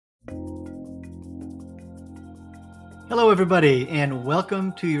Hello, everybody, and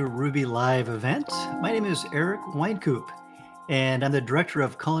welcome to your Ruby Live event. My name is Eric Wynkoop, and I'm the Director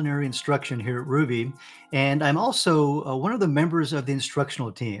of Culinary Instruction here at Ruby. And I'm also one of the members of the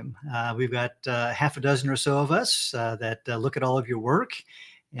instructional team. We've got half a dozen or so of us that look at all of your work.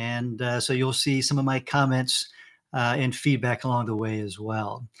 And so you'll see some of my comments and feedback along the way as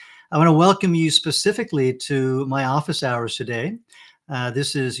well. I want to welcome you specifically to my office hours today.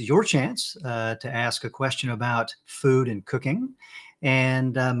 This is your chance to ask a question about food and cooking,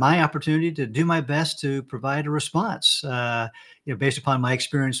 and my opportunity to do my best to provide a response, based upon my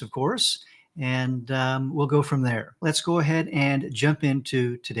experience, of course, and we'll go from there. Let's go ahead and jump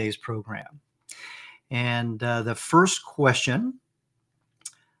into today's program. And the first question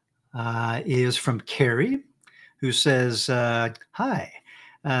is from Carrie, who says, hi,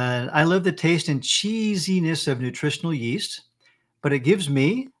 I love the taste and cheesiness of nutritional yeast, but it gives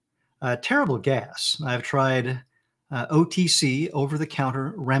me terrible gas. I've tried OTC,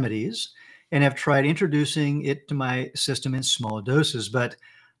 over-the-counter remedies, and have tried introducing it to my system in small doses, but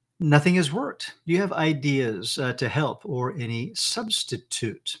nothing has worked. Do you have ideas to help or any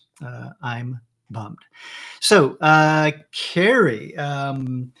substitute? I'm bummed. So, Carrie,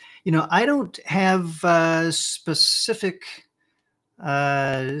 I don't have specific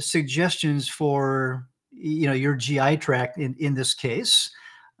suggestions for your GI tract in this case.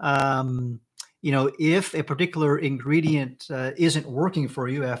 If a particular ingredient isn't working for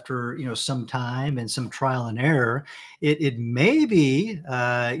you after some time and some trial and error, it may be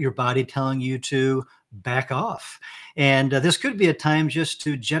your body telling you to back off. And this could be a time just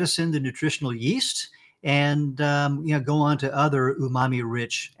to jettison the nutritional yeast and go on to other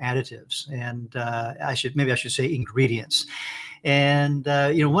umami-rich additives. And I should say ingredients. And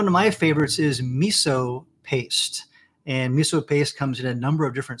one of my favorites is miso paste. And miso paste comes in a number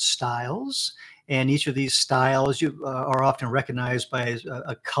of different styles. And each of these styles are often recognized by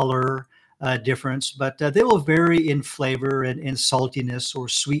a color difference, but they will vary in flavor and in saltiness or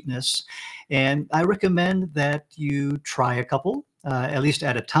sweetness. And I recommend that you try a couple, at least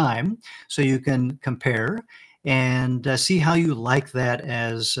at a time, so you can compare and see how you like that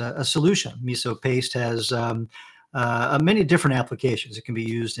as a solution. Miso paste has many different applications. It can be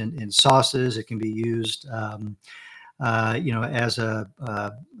used in sauces. It can be used, as a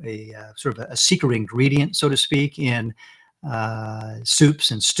sort of a secret ingredient, so to speak, in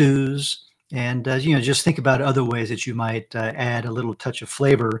soups and stews. And just think about other ways that you might add a little touch of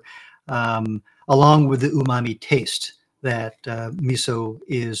flavor along with the umami taste that miso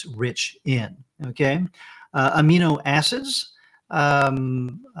is rich in. Okay, amino acids.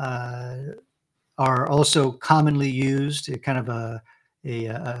 Are also commonly used, kind of a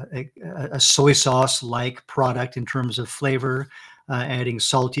soy sauce-like product in terms of flavor, adding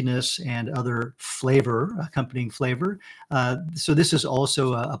saltiness and other flavor, accompanying flavor. So this is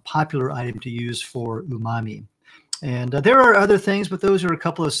also a popular item to use for umami. And there are other things, but those are a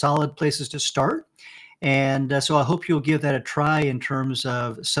couple of solid places to start. And so I hope you'll give that a try in terms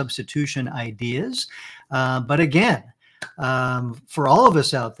of substitution ideas. But again, for all of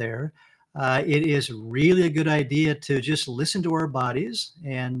us out there, it is really a good idea to just listen to our bodies.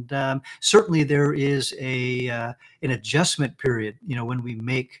 And certainly there is an adjustment period, when we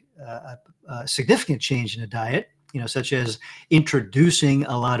make a significant change in a diet, such as introducing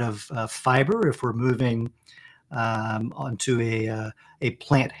a lot of fiber if we're moving onto a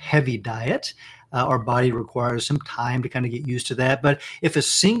plant-heavy diet. Our body requires some time to kind of get used to that. But if a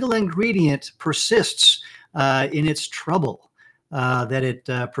single ingredient persists in its trouble, that it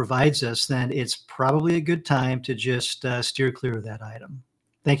provides us, then it's probably a good time to just steer clear of that item.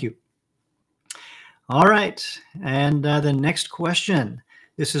 Thank you. All right, and the next question.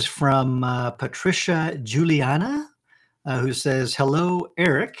 This is from Patricia Juliana, who says, hello,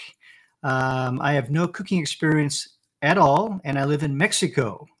 Eric. I have no cooking experience at all, and I live in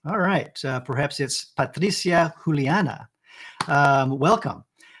Mexico. All right, perhaps it's Patricia Juliana. Welcome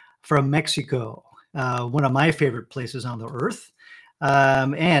from Mexico, one of my favorite places on the earth.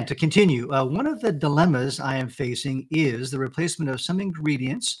 And to continue, one of the dilemmas I am facing is the replacement of some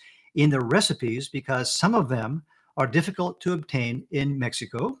ingredients in the recipes because some of them are difficult to obtain in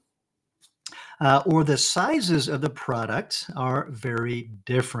Mexico, or the sizes of the product are very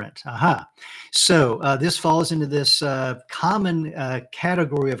different. So this falls into this common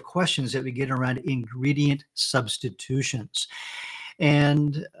category of questions that we get around ingredient substitutions.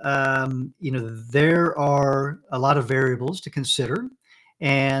 And, there are a lot of variables to consider.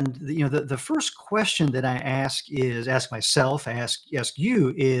 And, the first question that I ask myself, ask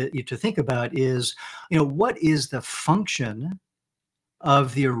you to think about is, what is the function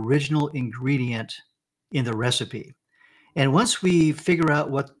of the original ingredient in the recipe? And once we figure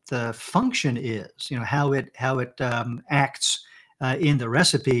out what the function is, how it acts in the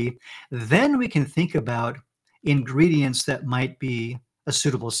recipe, then we can think about ingredients that might be a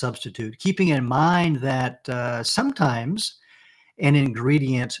suitable substitute, keeping in mind that sometimes an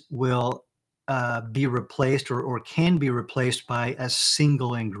ingredient will be replaced or can be replaced by a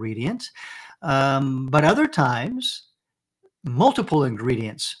single ingredient. But other times, multiple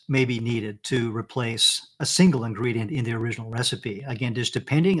ingredients may be needed to replace a single ingredient in the original recipe. Again, just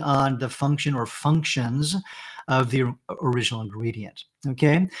depending on the function or functions of the original ingredient.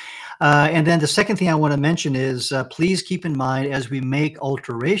 Okay. And then the second thing I want to mention is please keep in mind as we make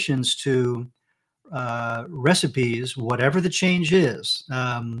alterations to recipes, whatever the change is,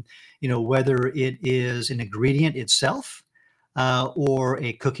 whether it is an ingredient itself, or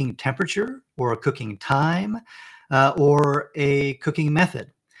a cooking temperature, or a cooking time, or a cooking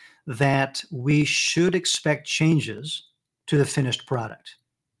method, that we should expect changes to the finished product.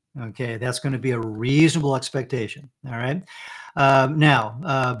 Okay, that's going to be a reasonable expectation. All right.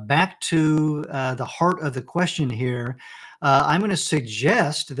 Now, back to the heart of the question here. I'm going to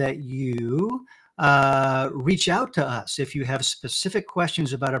suggest that you reach out to us if you have specific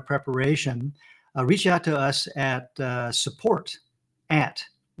questions about our preparation. Reach out to us at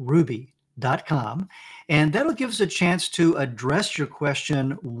support@ruby.com, and that'll give us a chance to address your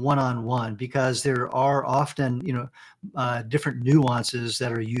question one-on-one, because there are often, different nuances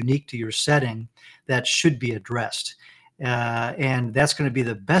that are unique to your setting that should be addressed. And that's going to be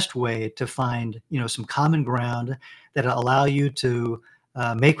the best way to find, some common ground that allow you to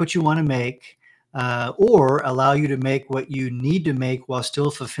make what you want to make, or allow you to make what you need to make while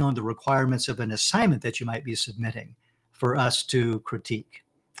still fulfilling the requirements of an assignment that you might be submitting for us to critique.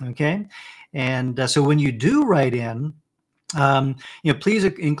 Okay. And so when you do write in, please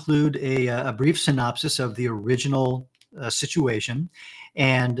include a brief synopsis of the original situation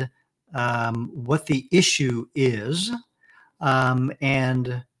and what the issue is,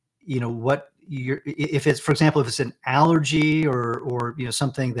 and what if it's, for example, if it's an allergy or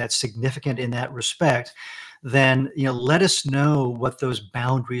something that's significant in that respect, then let us know what those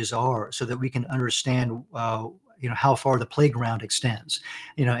boundaries are so that we can understand how far the playground extends,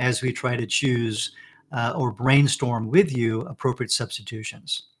 as we try to choose or brainstorm with you appropriate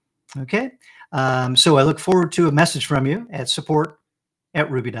substitutions. Okay. So I look forward to a message from you at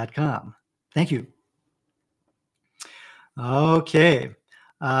support@ruby.com. Thank you. Okay.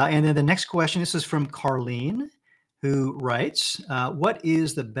 And then the next question, this is from Carlene, who writes, what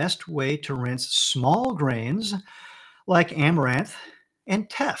is the best way to rinse small grains like amaranth and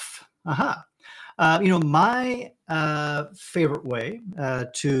teff? Aha. My favorite way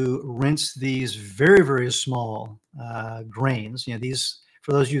to rinse these very, very small grains, these,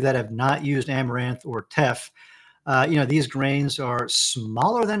 for those of you that have not used amaranth or teff, these grains are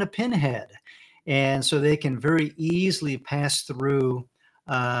smaller than a pinhead. And so they can very easily pass through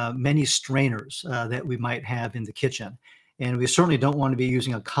many strainers that we might have in the kitchen. And we certainly don't want to be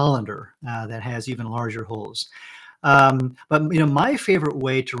using a colander that has even larger holes. But my favorite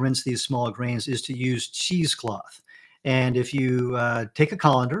way to rinse these small grains is to use cheesecloth. And if you take a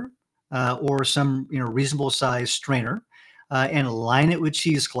colander or some reasonable size strainer and line it with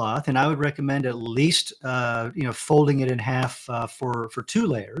cheesecloth, and I would recommend at least folding it in half for 2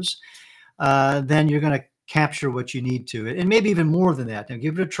 layers, then you're going to capture what you need to, and maybe even more than that. Now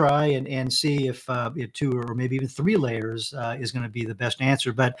give it a try and see if 2 or maybe even 3 layers is going to be the best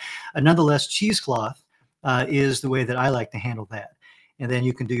answer. But nonetheless, cheesecloth is the way that I like to handle that. And then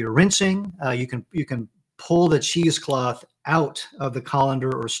you can do your rinsing. You can pull the cheesecloth out of the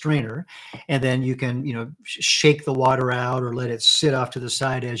colander or strainer, and then you can shake the water out or let it sit off to the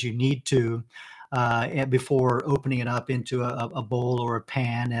side as you need to, and before opening it up into a bowl or a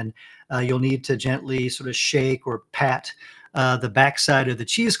pan. And you'll need to gently sort of shake or pat the backside of the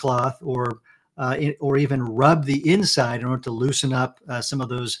cheesecloth, or even rub the inside in order to loosen up some of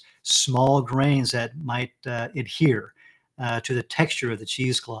those small grains that might adhere to the texture of the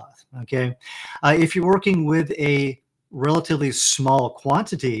cheesecloth. Okay. If you're working with a relatively small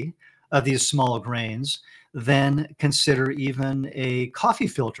quantity of these small grains, then consider even a coffee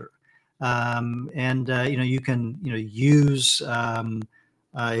filter. And you can use,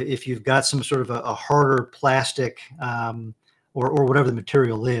 if you've got some sort of a harder plastic, or whatever the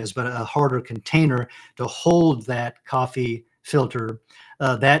material is, but a harder container to hold that coffee filter,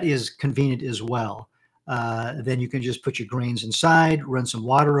 that is convenient as well. Then you can just put your grains inside, run some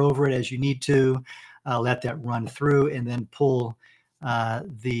water over it as you need to, let that run through, and then pull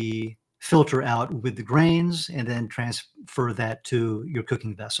the filter out with the grains, and then transfer that to your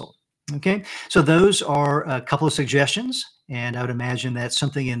cooking vessel. Okay, so those are a couple of suggestions, and I would imagine that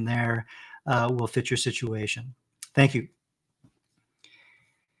something in there will fit your situation. Thank you.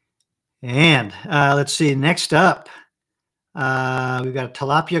 And let's see, next up, we've got a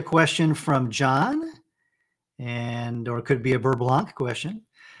tilapia question from John, and or it could be a beurre blanc question.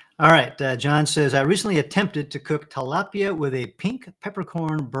 All right, John says, I recently attempted to cook tilapia with a pink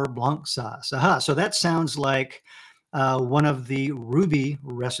peppercorn beurre blanc sauce. Aha, so that sounds like one of the Ruby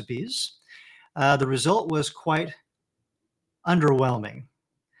recipes. The result was quite underwhelming.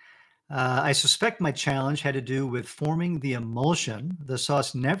 I suspect my challenge had to do with forming the emulsion. The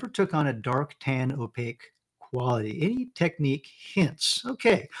sauce never took on a dark tan opaque quality. Any technique hints?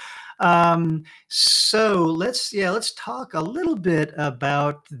 Okay. So let's talk a little bit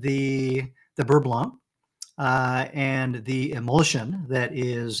about the beurre blanc and the emulsion that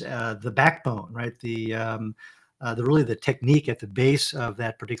is the backbone, right? The really the technique at the base of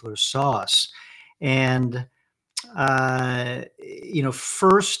that particular sauce. And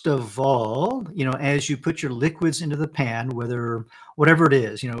first of all, as you put your liquids into the pan, whatever it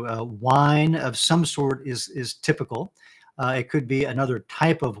is, wine of some sort is typical. It could be another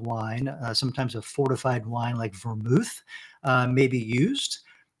type of wine. Sometimes a fortified wine like vermouth may be used.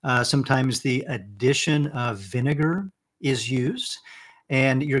 Sometimes the addition of vinegar is used,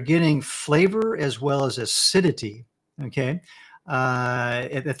 and you're getting flavor as well as acidity. Okay,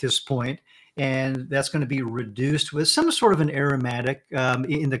 at this point, and that's going to be reduced with some sort of an aromatic.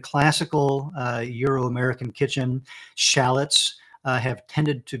 In the classical Euro-American kitchen, shallots have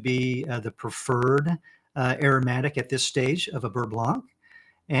tended to be the preferred aromatic at this stage of a beurre blanc,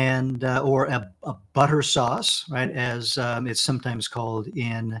 and or a butter sauce, right, as it's sometimes called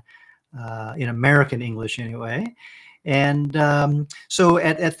in American English anyway. And so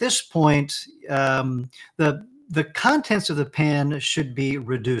at this point, the contents of the pan should be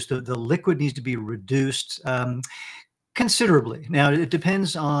reduced. The liquid needs to be reduced considerably. Now, it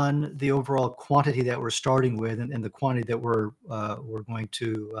depends on the overall quantity that we're starting with and the quantity that we're going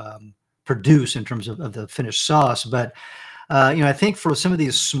to produce in terms of the finished sauce. But I think for some of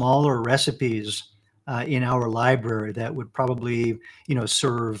these smaller recipes in our library that would probably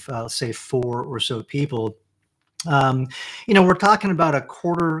serve say 4 or so people, we're talking about a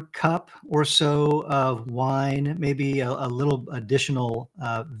quarter cup or so of wine, maybe a little additional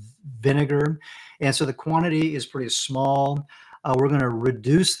vinegar. And so the quantity is pretty small. We're going to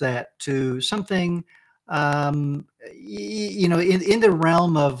reduce that to something, in the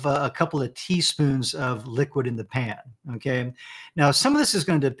realm of a couple of teaspoons of liquid in the pan. Okay. Now, some of this is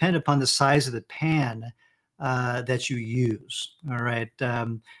going to depend upon the size of the pan that you use. All right.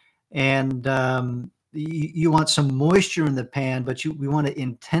 And you want some moisture in the pan, but we want to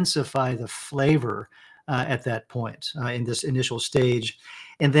intensify the flavor at that point in this initial stage,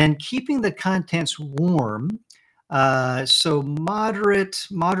 and then keeping the contents warm. So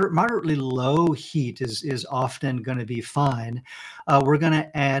moderately low heat is often going to be fine. We're going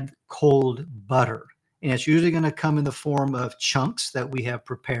to add cold butter, and it's usually going to come in the form of chunks that we have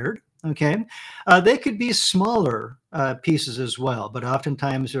prepared. Okay, they could be smaller pieces as well, but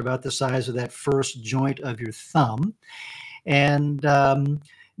oftentimes they're about the size of that first joint of your thumb. And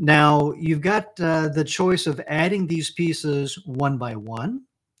now you've got the choice of adding these pieces one by one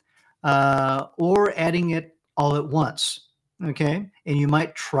or adding it all at once. Okay, and you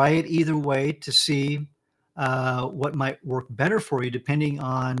might try it either way to see what might work better for you, depending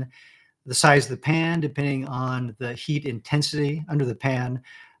on the size of the pan, depending on the heat intensity under the pan.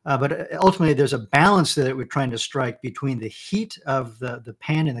 But ultimately, there's a balance that we're trying to strike between the heat of the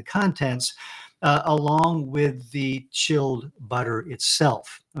pan and the contents, along with the chilled butter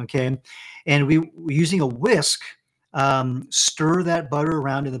itself. Okay, and we using a whisk, stir that butter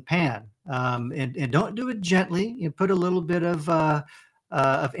around in the pan, and don't do it gently. You put a little bit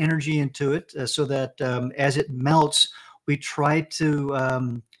of energy into it, so that as it melts, we try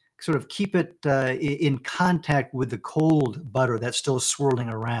to sort of keep it in contact with the cold butter that's still swirling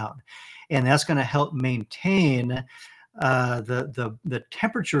around, and that's going to help maintain the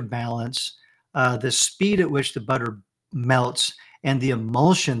temperature balance, the speed at which the butter melts, and the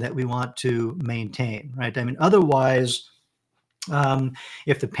emulsion that we want to maintain. Right? I mean, otherwise,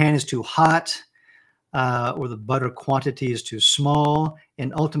 if the pan is too hot, or the butter quantity is too small,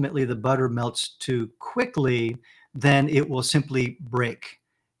 and ultimately the butter melts too quickly, then it will simply break.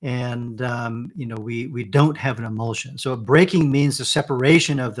 And we don't have an emulsion. So breaking means the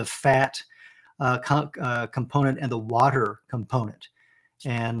separation of the fat component and the water component.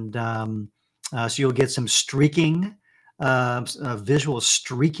 And so you'll get some streaking visual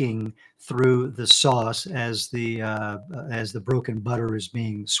streaking through the sauce as the broken butter is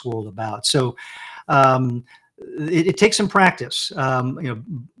being swirled about. So um, it takes some practice.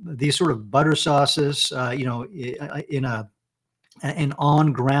 These sort of butter sauces, in an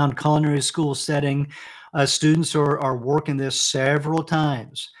on-ground culinary school setting, students are working this several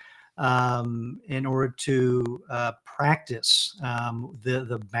times in order to practice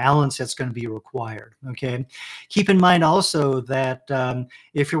the balance that's going to be required. Okay, keep in mind also that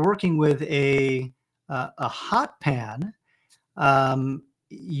if you're working with a hot pan,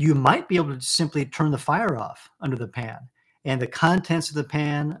 you might be able to simply turn the fire off under the pan, and the contents of the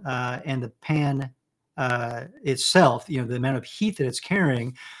pan and the pan itself, the amount of heat that it's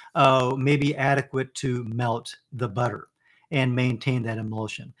carrying, may be adequate to melt the butter and maintain that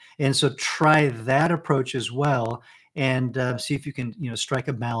emulsion. And so try that approach as well, and see if you can, strike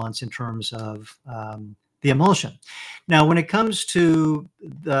a balance in terms of the emulsion. Now, when it comes to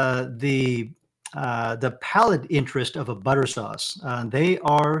the palate interest of a butter sauce, they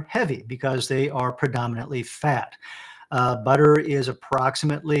are heavy because they are predominantly fat. Butter is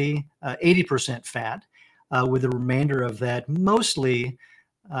approximately 80% fat, with the remainder of that mostly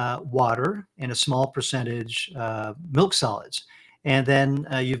water and a small percentage milk solids. And then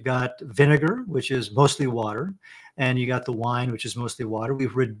you've got vinegar, which is mostly water, and you got the wine, which is mostly water.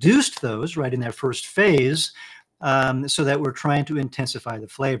 We've reduced those right in that first phase, so that we're trying to intensify the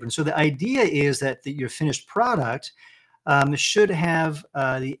flavor. And so the idea is that your finished product should have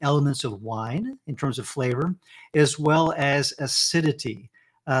the elements of wine in terms of flavor, as well as acidity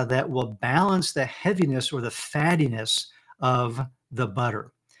that will balance the heaviness or the fattiness of the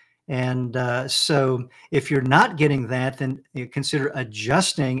butter. And so if you're not getting that, then you consider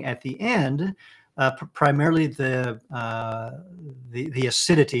adjusting at the end, primarily the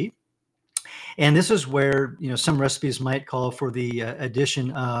acidity. And this is where, some recipes might call for the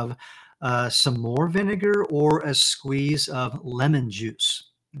addition of some more vinegar or a squeeze of lemon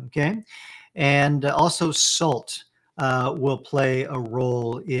juice. Okay. And also salt will play a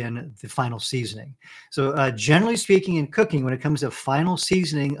role in the final seasoning. So generally speaking, in cooking, when it comes to final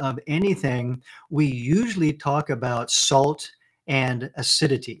seasoning of anything, we usually talk about salt and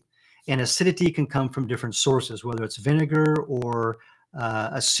acidity. And acidity can come from different sources, whether it's vinegar or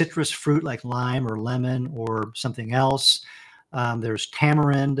a citrus fruit like lime or lemon or something else. There's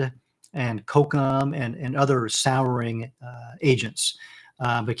tamarind and kokum and other souring agents.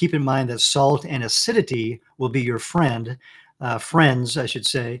 But keep in mind that salt and acidity will be your friends, I should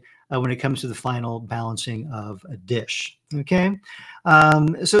say, when it comes to the final balancing of a dish. Okay.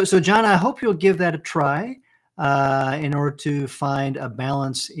 So John, I hope you'll give that a try in order to find a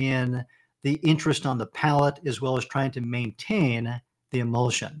balance in the interest on the palate, as well as trying to maintain the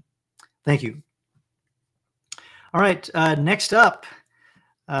emulsion. Thank you. All right. Next up,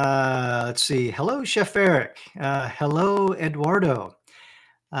 let's see. Hello, Chef Eric. Hello, Eduardo.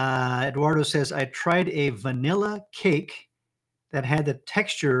 Eduardo says, I tried a vanilla cake that had the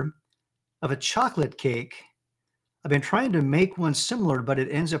texture of a chocolate cake. I've been trying to make one similar, but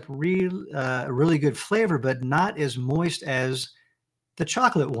it ends up really good flavor, but not as moist as the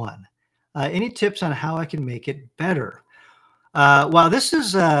chocolate one. Any tips on how I can make it better? Well, this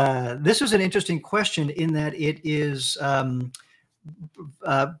is an interesting question in that it is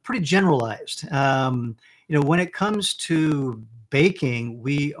pretty generalized. When it comes to baking,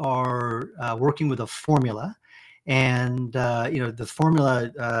 we are working with a formula, and the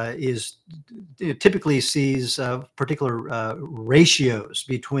formula is typically sees particular ratios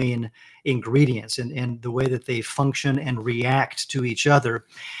between ingredients and the way that they function and react to each other.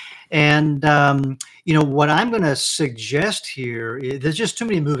 And what I'm going to suggest here is there's just too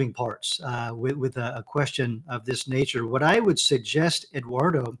many moving parts with a question of this nature. What I would suggest,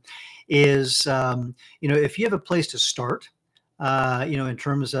 Eduardo, is if you have a place to start, in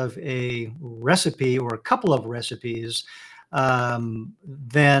terms of a recipe or a couple of recipes,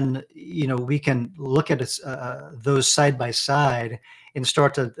 then we can look at those side by side and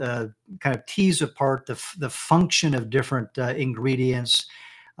start to kind of tease apart the function of different ingredients.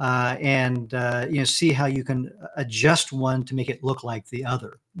 And see how you can adjust one to make it look like the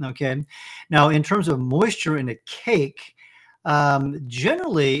other. Okay. Now, in terms of moisture in a cake,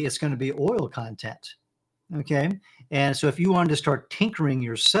 generally it's going to be oil content. Okay. And so if you wanted to start tinkering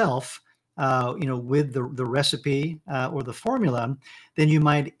yourself, with the recipe or the formula, then you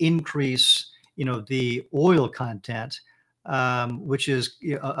might increase, the oil content, which is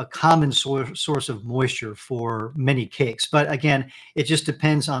a common source of moisture for many cakes. But again, it just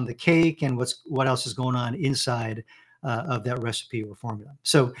depends on the cake and what else is going on inside of that recipe or formula.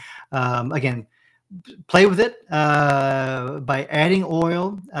 So again, play with it by adding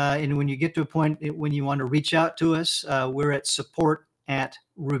oil. And when you get to a point when you want to reach out to us, we're at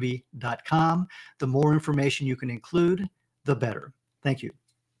support@ruby.com. The more information you can include, the better. Thank you.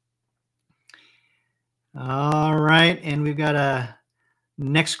 All right. And we've got a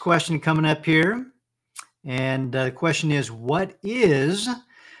next question coming up here. And the question is, what is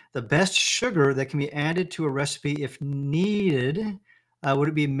the best sugar that can be added to a recipe if needed? Would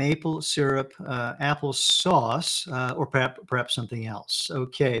it be maple syrup, apple sauce, or perhaps something else?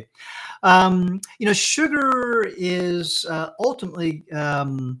 Okay. Sugar is ultimately,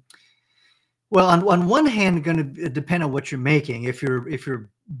 well, on one hand, going to depend on what you're making. If you're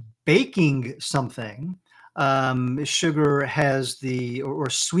baking something, sugar has or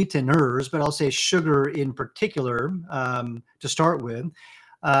sweeteners, but I'll say sugar in particular, to start with,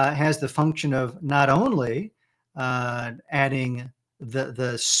 has the function of not only adding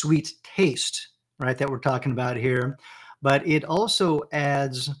the sweet taste, right, that we're talking about here, but it also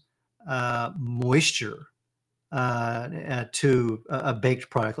adds moisture to a baked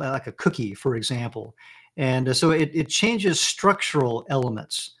product, like a cookie, for example. And so it changes structural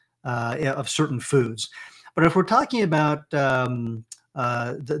elements of certain foods. But if we're talking about the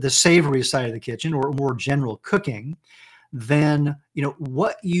savory side of the kitchen or more general cooking, then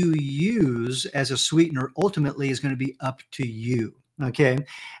what you use as a sweetener ultimately is going to be up to you. Okay,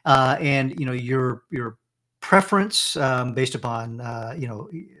 and your preference based upon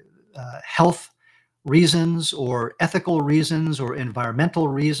health reasons or ethical reasons or environmental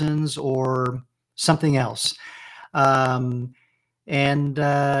reasons or something else. Um,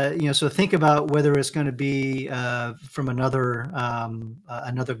 so think about whether it's going to be from another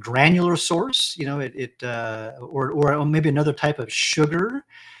granular source, or maybe another type of sugar.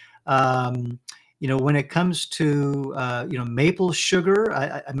 When it comes to maple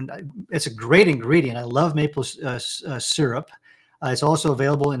sugar, it's a great ingredient. I love maple syrup. It's also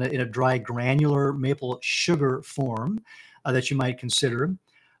available in a dry granular maple sugar form that you might consider.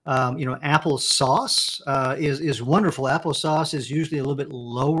 Apple sauce is wonderful. Apple sauce is usually a little bit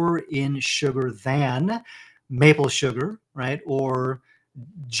lower in sugar than maple sugar, right? Or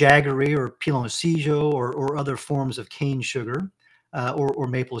jaggery or piloncillo or other forms of cane sugar or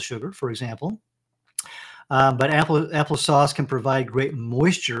maple sugar, for example. But apple sauce can provide great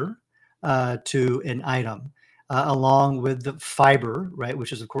moisture to an item, along with the fiber, right,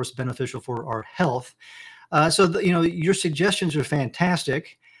 which is of course beneficial for our health. Your suggestions are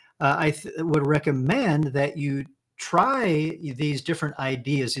fantastic. Would recommend that you try these different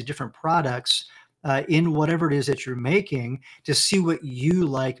ideas, these different products in whatever it is that you're making to see what you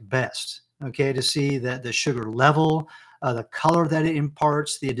like best. Okay, to see that the sugar level, the color that it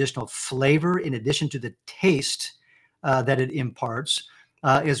imparts, the additional flavor in addition to the taste that it imparts,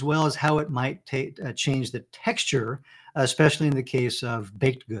 as well as how it might change the texture, especially in the case of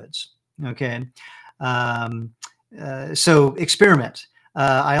baked goods. Okay. Um, so experiment.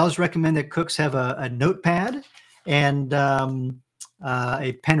 I always recommend that cooks have a notepad and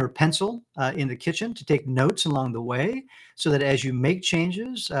a pen or pencil in the kitchen to take notes along the way, so that as you make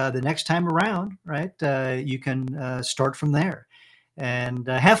changes the next time around, right, you can start from there and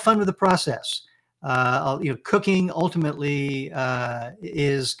have fun with the process. Cooking ultimately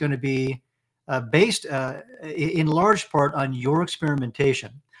is going to be based in large part on your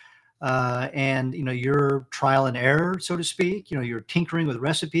experimentation and your trial and error, so to speak. You're tinkering with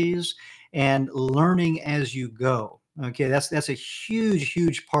recipes and learning as you go. Okay, that's a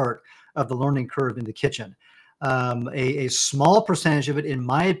huge part of the learning curve in the kitchen. A small percentage of it, in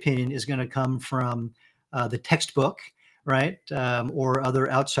my opinion, is going to come from the textbook, right, or other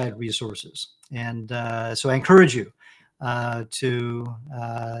outside resources. And so I encourage you to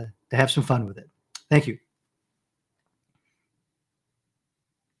have some fun with it. Thank you.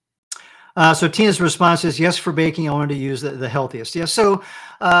 So Tina's response is yes for baking. I wanted to use the healthiest. Yeah. So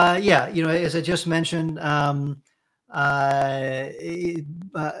as I just mentioned, uh,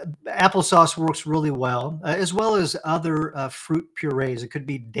 applesauce works really as well as other fruit purees. It could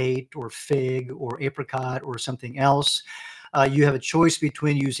be date or fig or apricot or something else. You have a choice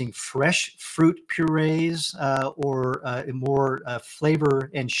between using fresh fruit purees or more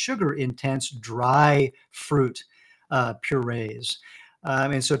flavor and sugar intense dry fruit purees.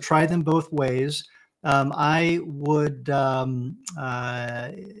 And so try them both ways. I would, in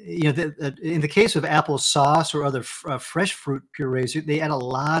the case of apple sauce or other fresh fruit purees, they add a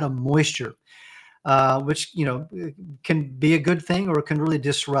lot of moisture, which can be a good thing or it can really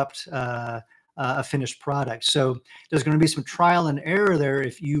disrupt a finished product. So there's going to be some trial and error there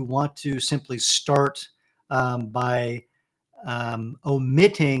if you want to simply start by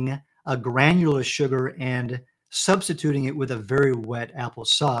omitting a granular sugar and substituting it with a very wet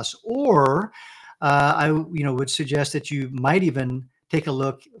applesauce. Or I would suggest that you might even take a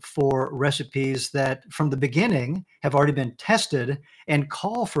look for recipes that from the beginning have already been tested and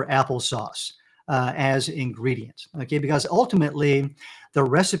call for applesauce as ingredients. Okay, because ultimately the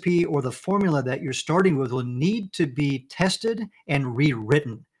recipe or the formula that you're starting with will need to be tested and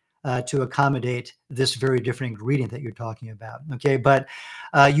rewritten to accommodate this very different ingredient that you're talking about. Okay, but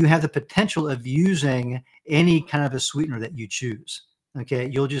you have the potential of using any kind of a sweetener that you choose. Okay,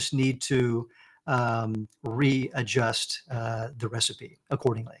 you'll just need to readjust the recipe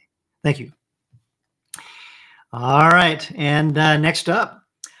accordingly. Thank you. All right, and next up,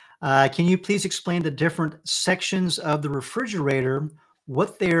 can you please explain the different sections of the refrigerator,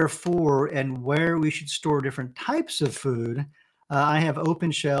 what they're for, and where we should store different types of food? I have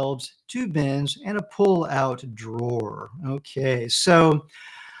open shelves, two bins, and a pull-out drawer. Okay, so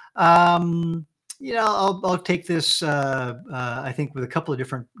um, I'll take this. I think with a couple of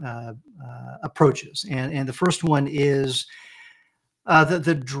different approaches, and the first one is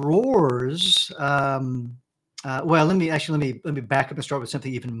the drawers. Well, let me back up and start with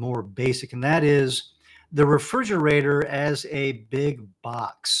something even more basic, and that is the refrigerator as a big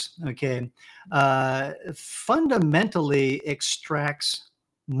box. Okay, fundamentally extracts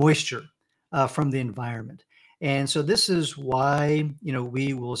moisture from the environment, and so this is why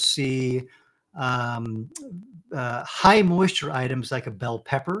we will see um, high moisture items like a bell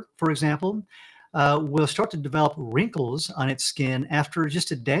pepper, for example, will start to develop wrinkles on its skin after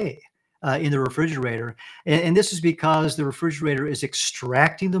just a day in the refrigerator. And this is because the refrigerator is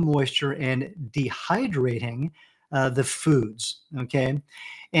extracting the moisture and dehydrating the foods. Okay.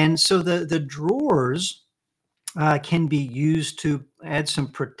 And so the drawers can be used to add some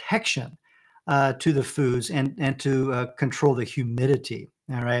protection to the foods and to control the humidity.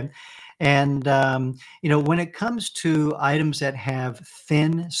 All right. And, when it comes to items that have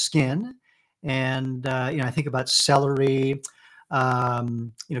thin skin, and, I think about celery,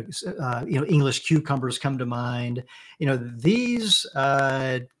 English cucumbers come to mind. These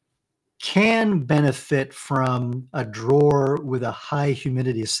can benefit from a drawer with a high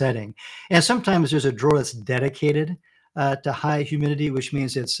humidity setting. And sometimes there's a drawer that's dedicated to high humidity, which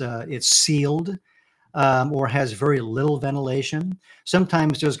means it's sealed or has very little ventilation.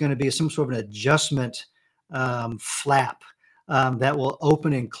 Sometimes there's going to be some sort of an adjustment flap that will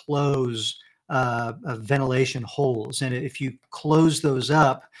open and close ventilation holes. And if you close those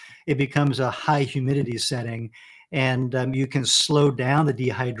up, it becomes a high humidity setting, and you can slow down the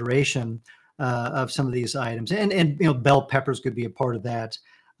dehydration of some of these items. And bell peppers could be a part of that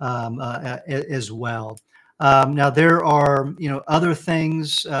as well. Now there are other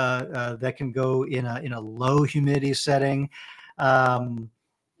things that can go in a low humidity setting.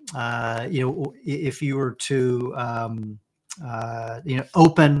 If you were to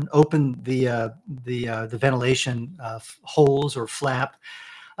open the ventilation holes or flap,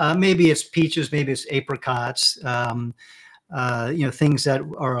 maybe it's peaches, maybe it's apricots. Things that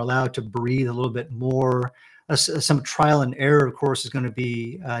are allowed to breathe a little bit more. Some trial and error, of course, is going to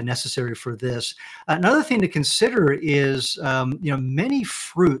be necessary for this. Another thing to consider is, many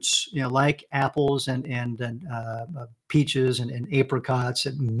fruits, like apples and peaches and apricots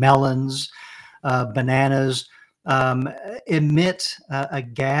and melons, bananas, emit a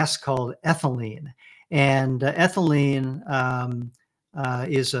gas called ethylene, and ethylene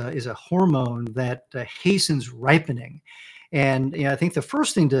is a hormone that hastens ripening. And I think the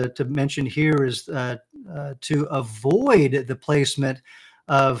first thing to mention here is to avoid the placement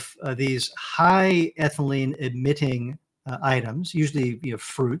of these high ethylene emitting items, usually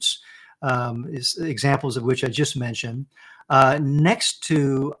fruits, is examples of which I just mentioned, next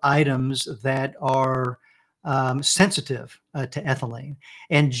to items that are sensitive to ethylene.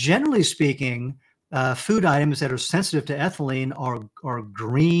 And generally speaking, food items that are sensitive to ethylene are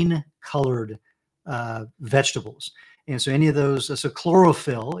green colored vegetables. And so any of those, so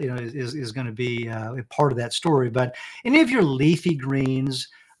chlorophyll, is going to be a part of that story. But any of your leafy greens,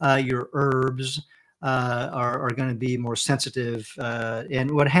 your herbs are going to be more sensitive. And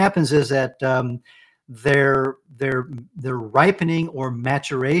what happens is that their ripening or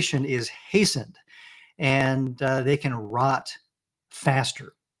maturation is hastened, and they can rot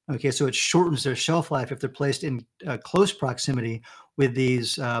faster. Okay, so it shortens their shelf life if they're placed in close proximity with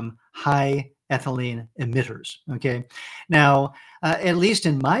these high ethylene emitters. Okay, now at least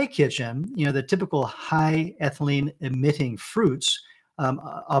in my kitchen, the typical high ethylene emitting fruits,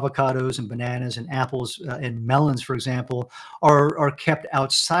 avocados and bananas and apples and melons, for example, are kept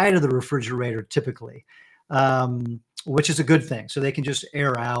outside of the refrigerator typically. which is a good thing. So they can just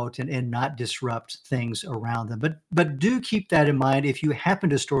air out and not disrupt things around them. But do keep that in mind if you happen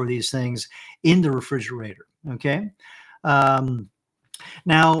to store these things in the refrigerator. Okay. Um,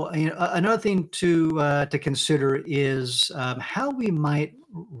 Now, another thing to consider is how we might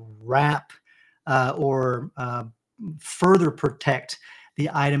wrap or further protect the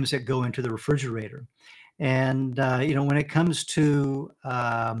items that go into the refrigerator. And when it comes to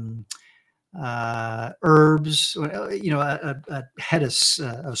herbs, a head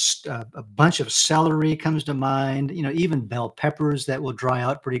a bunch of celery comes to mind. Even bell peppers that will dry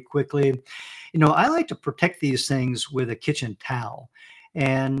out pretty quickly. I like to protect these things with a kitchen towel.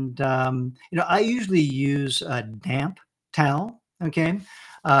 And, I usually use a damp towel, okay,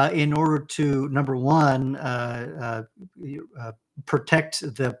 in order to, number one,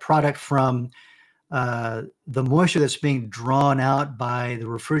 protect the product from the moisture that's being drawn out by the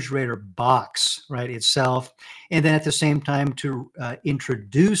refrigerator box, right, itself, and then at the same time to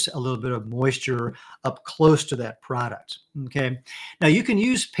introduce a little bit of moisture up close to that product. Okay. Now you can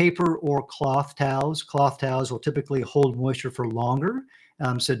use paper or cloth towels. Cloth towels will typically hold moisture for longer,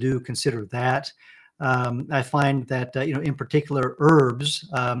 so do consider that. I find that in particular herbs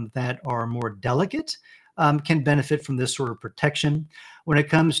that are more delicate can benefit from this sort of protection. When it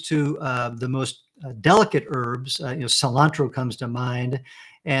comes to the most delicate herbs, cilantro comes to mind.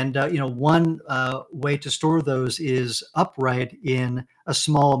 And, one way to store those is upright in a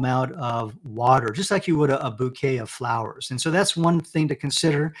small amount of water, just like you would a bouquet of flowers. And so that's one thing to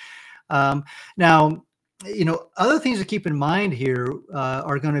consider. Now, other things to keep in mind here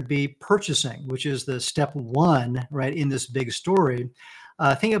are going to be purchasing, which is the step one, right, in this big story.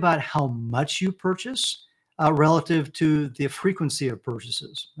 Think about how much you purchase relative to the frequency of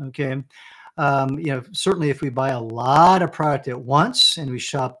purchases. Okay. Certainly if we buy a lot of product at once and we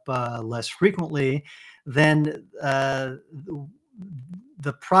shop less frequently, then the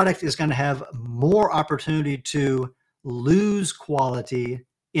product is going to have more opportunity to lose quality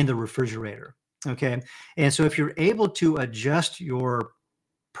in the refrigerator. Okay. And so if you're able to adjust your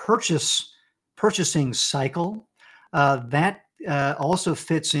purchasing cycle, that also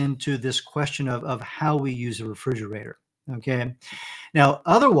fits into this question of how we use a refrigerator. Okay. Now,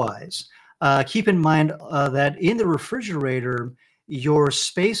 otherwise, keep in mind that in the refrigerator, your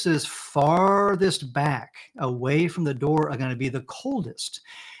spaces farthest back away from the door are going to be the coldest.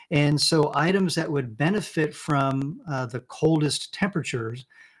 And so items that would benefit from the coldest temperatures,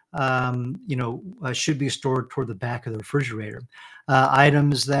 should be stored toward the back of the refrigerator.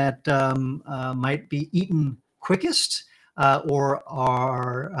 Items that might be eaten quickest or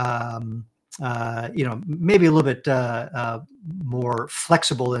are maybe a little bit more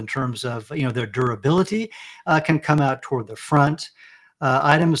flexible in terms of their durability can come out toward the front.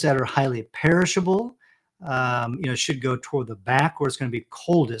 Items that are highly perishable, should go toward the back where it's going to be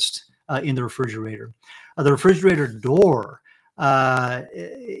coldest in the refrigerator. The refrigerator door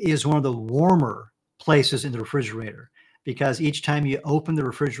is one of the warmer places in the refrigerator because each time you open the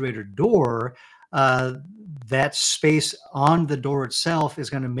refrigerator door, that space on the door itself is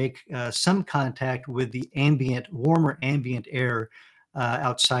going to make some contact with the warmer ambient air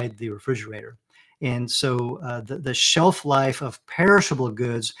outside the refrigerator. And so the shelf life of perishable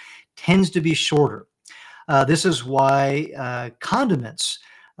goods tends to be shorter. This is why condiments,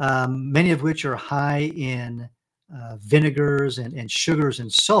 many of which are high in vinegars and sugars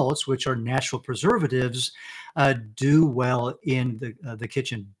and salts, which are natural preservatives, do well in the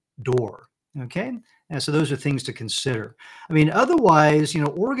kitchen door. Okay. And so those are things to consider. I mean, otherwise,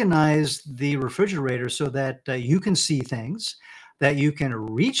 organize the refrigerator so that you can see things, that you can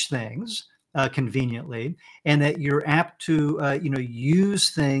reach things conveniently, and that you're apt to,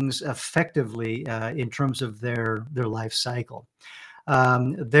 use things effectively in terms of their life cycle.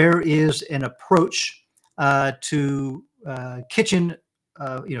 There is an approach to kitchen,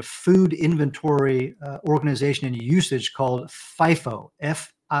 food inventory organization and usage called FIFO,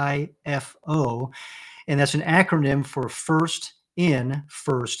 FIFO, and that's an acronym for first in,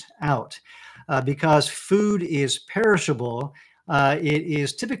 first out. Because food is perishable, it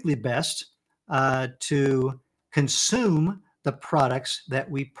is typically best to consume the products that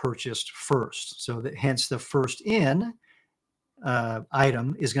we purchased first. So that hence the first in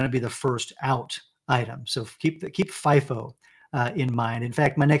item is going to be the first out item. So keep FIFO in mind. In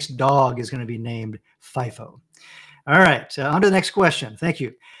fact, my next dog is going to be named FIFO. All right, on to the next question. Thank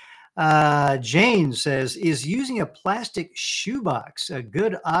you. Jane says, is using a plastic shoebox a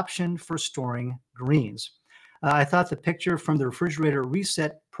good option for storing greens? I thought the picture from the refrigerator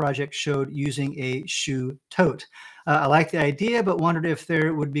reset project showed using a shoe tote. I like the idea, but wondered if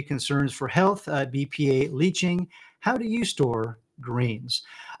there would be concerns for health, BPA leaching. How do you store greens?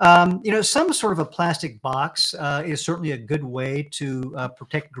 Some sort of a plastic box is certainly a good way to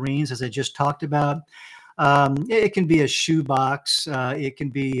protect greens, as I just talked about. It can be a shoe box. It can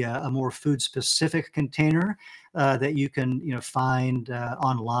be a more food-specific container that you can, find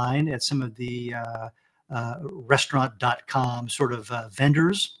online at some of the restaurant.com sort of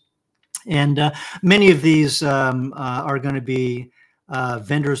vendors. And many of these are going to be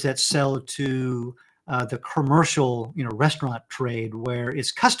vendors that sell to the commercial, restaurant trade, where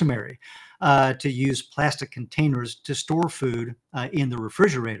it's customary to use plastic containers to store food in the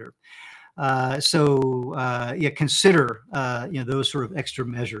refrigerator. Yeah, consider those sort of extra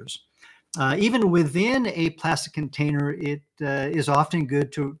measures. Even within a plastic container, it is often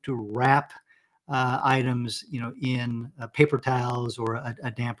good to wrap items, in paper towels or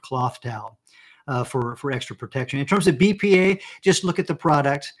a damp cloth towel for extra protection. In terms of BPA, just look at the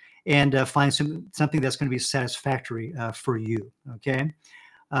product and find something that's going to be satisfactory for you. Okay.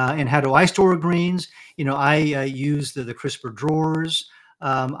 And how do I store greens? I use the crisper drawers.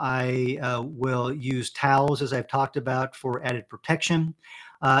 I will use towels, as I've talked about, for added protection.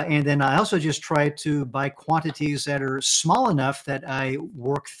 And then I also just try to buy quantities that are small enough that I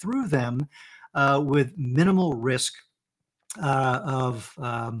work through them with minimal risk of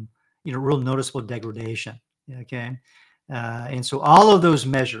real noticeable degradation. Okay. And so all of those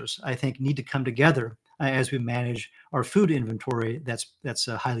measures, I think, need to come together as we manage our food inventory that's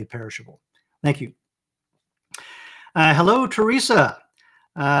highly perishable. Thank you. Hello, Teresa.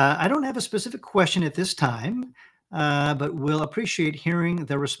 I don't have a specific question at this time, but will appreciate hearing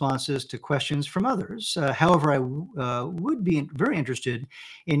the responses to questions from others. However, I would be very interested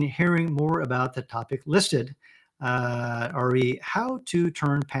in hearing more about the topic listed, RE, how to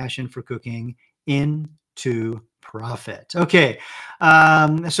turn passion for cooking into profit. Okay.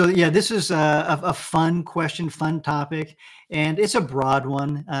 So yeah, this is a fun question, fun topic, and it's a broad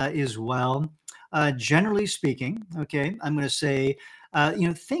one as well. Generally speaking, okay, I'm going to say,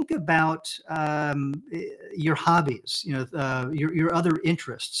 think about your hobbies, your other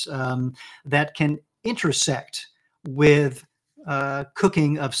interests that can intersect with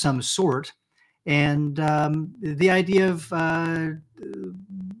cooking of some sort, and the idea of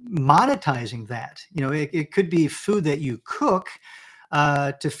monetizing that. It could be food that you cook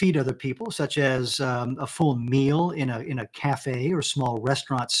to feed other people, such as a full meal in a cafe or small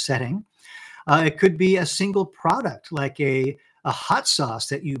restaurant setting. It could be a single product, like a hot sauce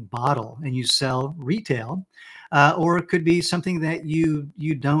that you bottle and you sell retail, or it could be something that you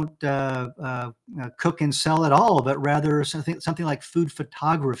don't cook and sell at all, but rather something like food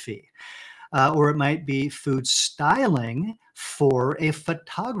photography, or it might be food styling for a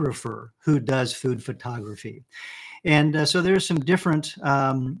photographer who does food photography. And so there's some different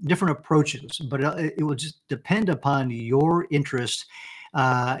approaches, but it will just depend upon your interest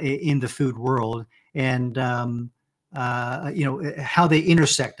in the food world, and how they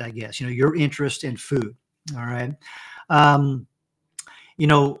intersect, I guess, your interest in food. All right. Um, you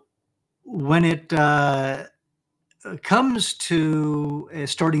know, when it comes to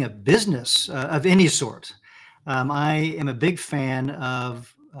starting a business of any sort, I am a big fan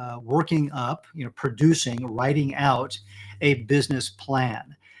of working up, producing, writing out a business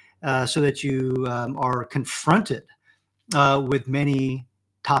plan so that you are confronted with many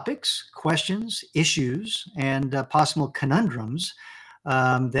topics, questions, issues, and possible conundrums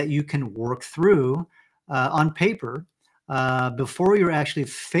that you can work through on paper before you're actually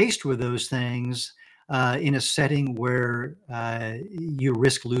faced with those things in a setting where you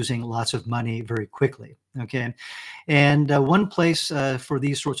risk losing lots of money very quickly. Okay. And one place for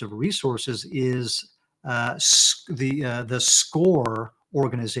these sorts of resources is the SCORE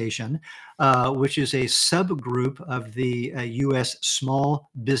organization, which is a subgroup of the U.S. Small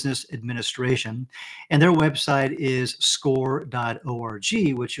Business Administration. And their website is score.org,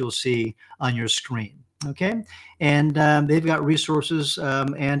 which you'll see on your screen. Okay. And they've got resources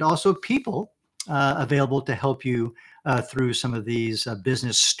and also people available to help you through some of these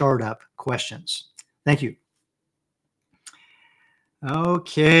business startup questions. Thank you.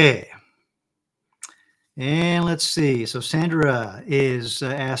 Okay. And let's see. So Sandra is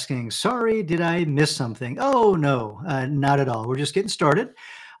asking, sorry, did I miss something? Oh, no, not at all. We're just getting started.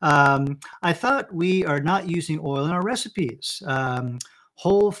 I thought we are not using oil in our recipes.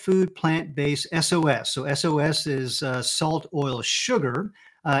 Whole food plant-based SOS. So SOS is salt, oil, sugar,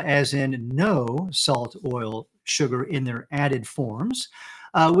 as in no salt, oil, sugar in their added forms.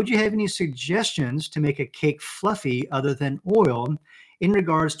 Would you have any suggestions to make a cake fluffy other than oil in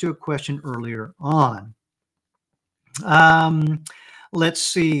regards to a question earlier on? Um, let's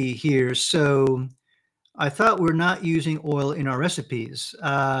see here. So I thought we're not using oil in our recipes.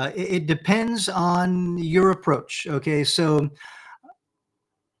 It depends on your approach. Okay, so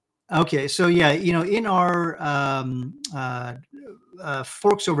yeah, in our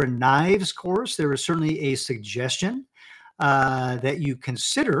forks over knives course, there is certainly a suggestion that you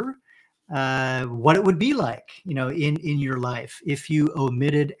consider what it would be like, in your life if you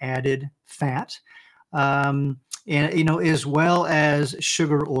omitted added fat, um, and as well as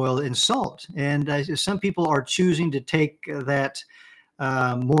sugar, oil, and salt. And some people are choosing to take that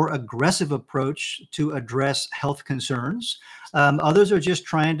more aggressive approach to address health concerns. Others are just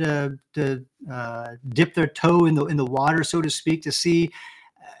trying to dip their toe in the water, so to speak, to see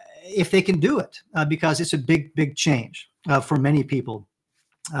if they can do it, because it's a big change for many people.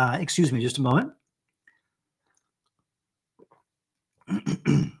 Excuse me, just a moment.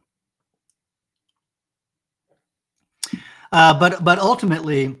 But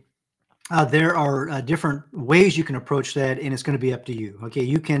ultimately, there are different ways you can approach that, and it's going to be up to you. Okay,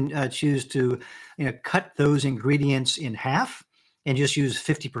 you can choose to cut those ingredients in half and just use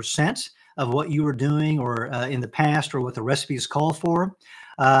 50% of what you were doing or in the past or what the recipes call for,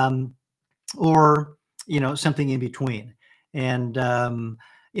 um, or something in between. And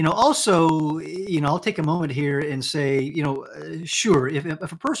also, I'll take a moment here and say, sure, if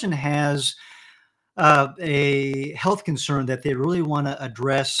a person has a health concern that they really want to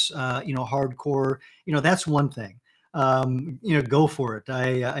address, hardcore, that's one thing. Go for it.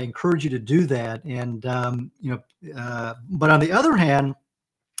 I encourage you to do that. And, but on the other hand,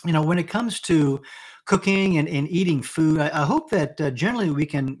 when it comes to cooking and eating food, I hope that generally we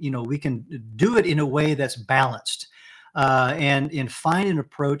can do it in a way that's balanced, and find an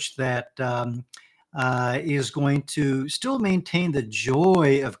approach that is going to still maintain the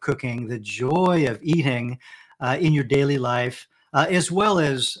joy of cooking, the joy of eating in your daily life, as well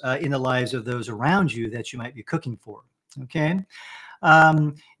as in the lives of those around you that you might be cooking for. Okay.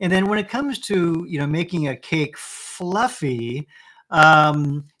 And then when it comes to making a cake fluffy,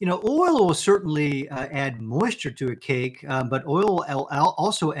 oil will certainly add moisture to a cake, but oil will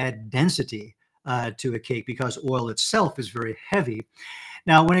also add density to a cake because oil itself is very heavy.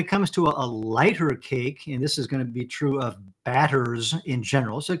 Now, when it comes to a lighter cake, and this is going to be true of batters in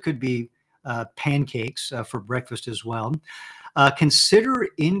general, so it could be pancakes for breakfast as well. Consider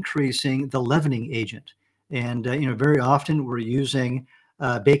increasing the leavening agent. And very often we're using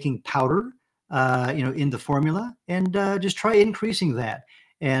baking powder, in the formula, and just try increasing that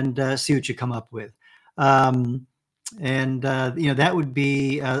and see what you come up with. Um, and that would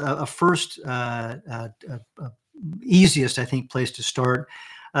be a first easiest, I think, place to start.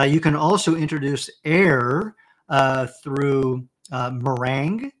 You can also introduce air through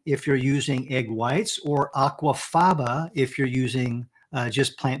meringue if you're using egg whites, or aquafaba if you're using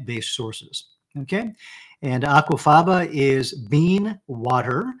just plant-based sources. Okay, and aquafaba is bean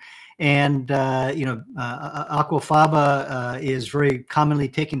water, and aquafaba is very commonly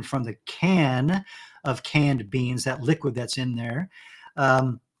taken from the can of canned beans, that liquid that's in there.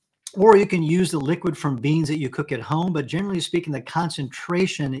 Um, or you can use the liquid from beans that you cook at home, but generally speaking, the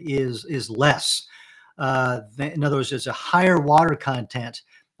concentration is less. In other words, there's a higher water content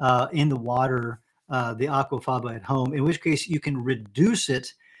in the water, the aquafaba at home, in which case you can reduce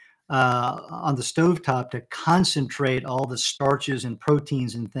it on the stovetop to concentrate all the starches and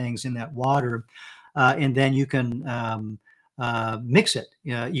proteins and things in that water. And then you can mix it.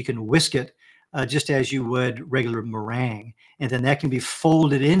 You can whisk it just as you would regular meringue. And then that can be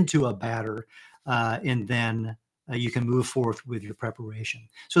folded into a batter. And then you can move forth with your preparation.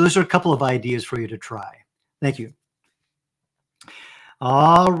 So those are a couple of ideas for you to try. Thank you.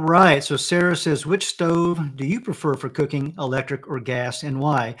 All right. So Sarah says, which stove do you prefer for cooking, electric or gas, and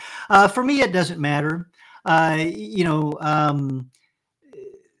why? For me, it doesn't matter. Uh, you know, um,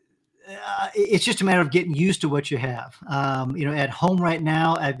 it's just a matter of getting used to what you have. At home right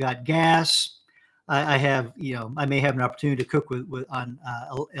now, I've got gas. I have, I may have an opportunity to cook with on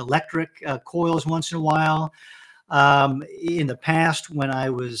electric coils once in a while. In the past, when I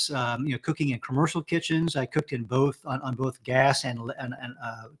was cooking in commercial kitchens, I cooked in both on both gas and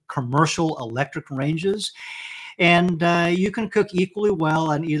commercial electric ranges, and you can cook equally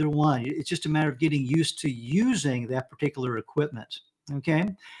well on either one. It's just a matter of getting used to using that particular equipment. Okay.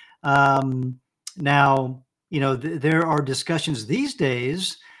 Um, Now, there are discussions these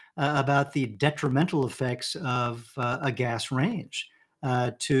days about the detrimental effects of a gas range.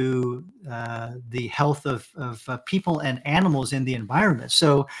 to the health of people and animals in the environment.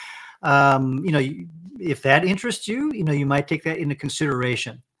 So, if that interests you, you might take that into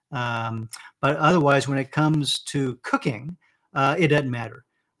consideration. Um, but otherwise, when it comes to cooking, it doesn't matter.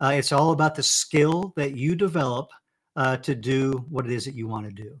 It's all about the skill that you develop to do what it is that you want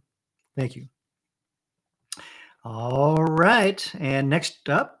to do. Thank you. All right. And next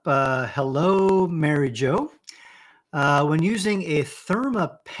up, hello, Mary Jo. When using a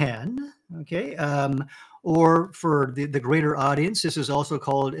thermapen, okay, or for the greater audience, this is also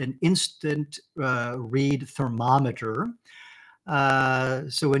called an instant read thermometer.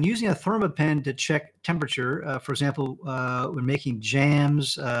 So when using a thermapen to check temperature, for example, when making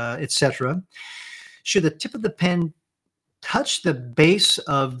jams, etc., should the tip of the pen touch the base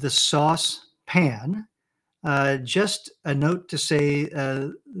of the sauce pan? Just a note to say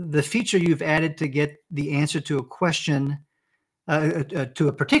the feature you've added to get the answer to a question, to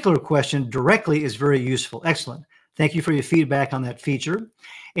a particular question directly is very useful. Excellent. Thank you for your feedback on that feature.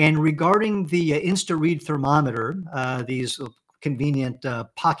 And regarding the Insta-Read thermometer, these convenient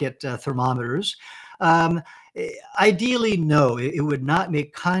pocket thermometers, um, ideally, no, it would not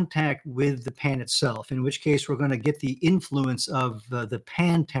make contact with the pan itself, in which case we're going to get the influence of the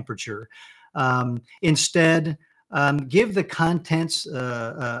pan temperature. Instead, give the contents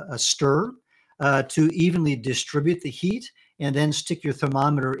a stir to evenly distribute the heat, and then stick your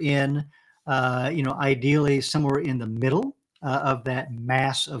thermometer in, ideally somewhere in the middle of that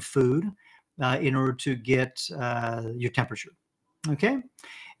mass of food in order to get your temperature. Okay,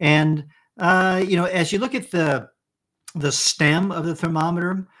 and as you look at the stem of the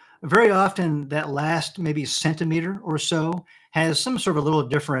thermometer, very often that last maybe centimeter or so has some sort of a little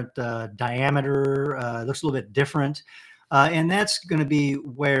different diameter, looks a little bit different. And that's going to be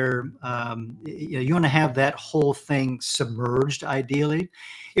where you want to have that whole thing submerged, ideally.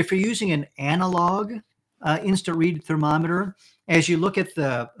 If you're using an analog instant read thermometer, as you look at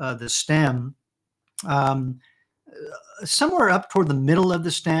the stem, um, somewhere up toward the middle of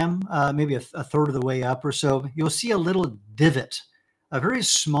the stem, maybe a third of the way up or so, you'll see a little divot, a very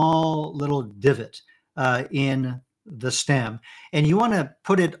small little divot in the stem. And you want to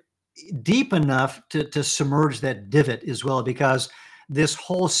put it deep enough to submerge that divot as well, because this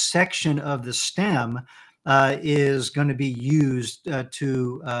whole section of the stem is going to be used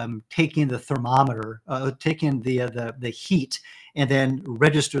to take in the thermometer, take in the heat, and then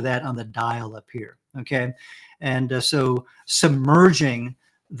register that on the dial up here. Okay, and so submerging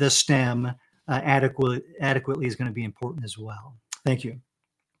the stem adequately is going to be important as well. Thank you.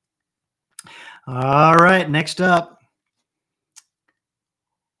 All right, next up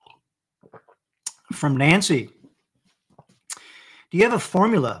from Nancy. Do you have a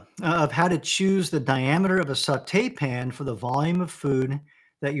formula of how to choose the diameter of a saute pan for the volume of food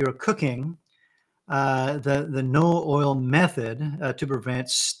that you're cooking, the no oil method to prevent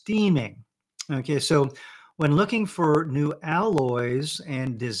steaming? Okay, so when looking for new alloys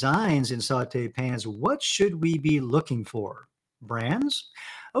and designs in saute pans, what should we be looking for? Brands?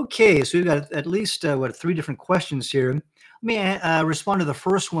 Okay, so we've got at least, three different questions here. Let me respond to the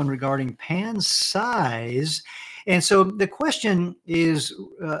first one regarding pan size. And so the question is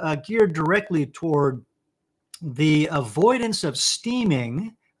geared directly toward the avoidance of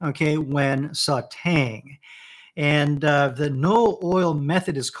steaming, okay, when sauteing. And the no oil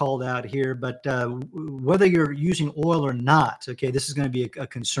method is called out here, but whether you're using oil or not, okay, this is going to be a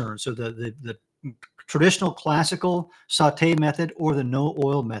concern. So the traditional classical saute method or the no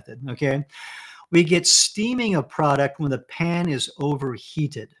oil method, okay? We get steaming a product when the pan is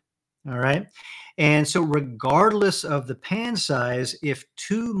overheated. All right. And so, regardless of the pan size, if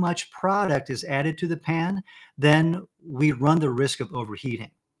too much product is added to the pan, then we run the risk of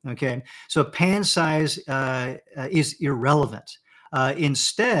overheating. Okay. So, pan size is irrelevant.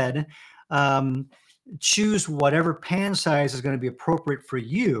 Instead, choose whatever pan size is going to be appropriate for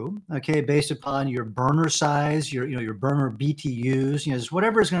you, okay, based upon your burner size, your burner BTUs, just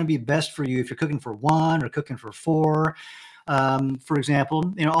whatever is going to be best for you if you're cooking for one or cooking for four, for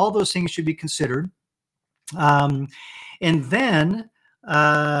example. All those things should be considered. And then,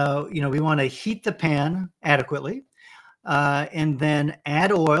 we want to heat the pan adequately. And then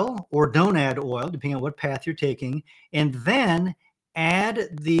add oil or don't add oil, depending on what path you're taking, and then add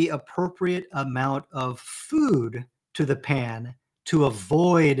the appropriate amount of food to the pan to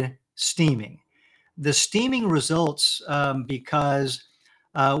avoid steaming. The steaming results because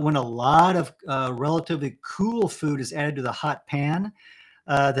when a lot of relatively cool food is added to the hot pan,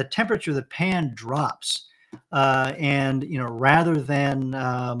 the temperature of the pan drops. And rather than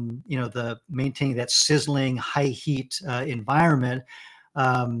the maintaining that sizzling high heat environment,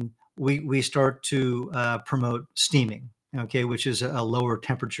 we start to promote steaming, okay, which is a lower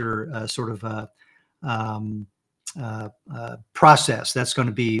temperature sort of um, process that's going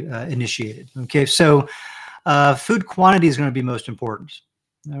to be initiated. Okay, so food quantity is going to be most important.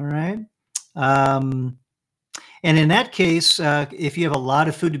 All right. Um, and in that case, if you have a lot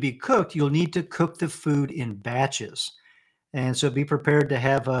of food to be cooked, you'll need to cook the food in batches. And so be prepared to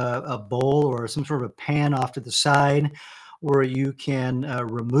have a bowl or some sort of a pan off to the side where you can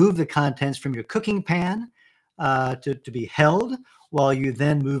remove the contents from your cooking pan to be held while you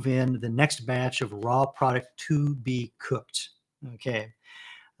then move in the next batch of raw product to be cooked. Okay.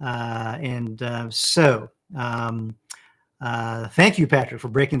 And so thank you, Patrick, for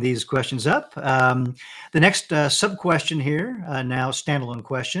breaking these questions up. The next sub question here, now standalone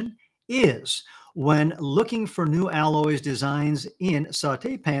question, is when looking for new alloys designs in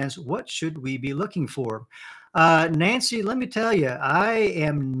saute pans, what should we be looking for? Nancy, let me tell you, I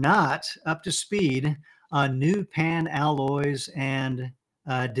am not up to speed on new pan alloys and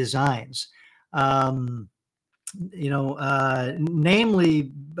designs. Um,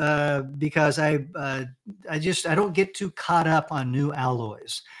 namely because I don't get too caught up on new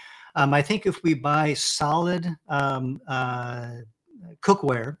alloys. I think if we buy solid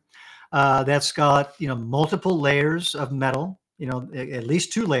cookware that's got multiple layers of metal, at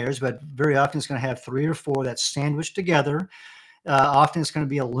least two layers, but very often it's going to have three or four that's sandwiched together. Often it's going to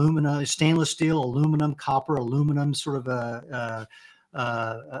be aluminum, stainless steel, aluminum, copper, aluminum, sort of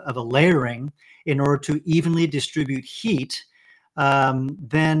a layering in order to evenly distribute heat.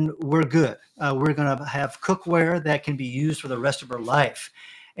 Then we're good. We're going to have cookware that can be used for the rest of our life.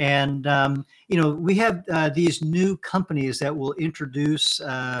 And we have these new companies that will introduce.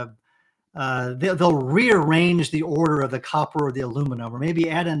 They'll rearrange the order of the copper or the aluminum, or maybe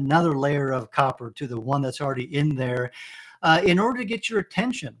add another layer of copper to the one that's already in there, in order to get your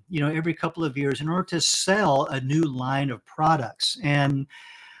attention, every couple of years, in order to sell a new line of products. And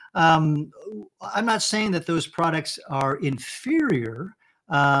I'm not saying that those products are inferior,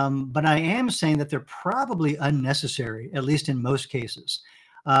 but I am saying that they're probably unnecessary, at least in most cases.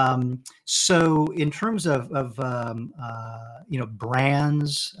 So in terms of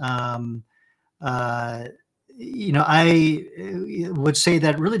brands, I would say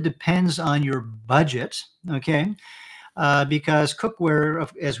that really depends on your budget, okay? Because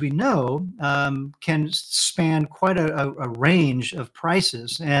cookware, as we know, can span quite a range of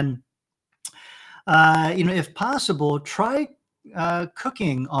prices. And, if possible, try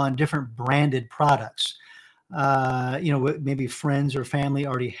cooking on different branded products. Maybe friends or family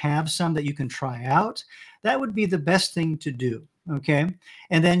already have some that you can try out. That would be the best thing to do. Okay.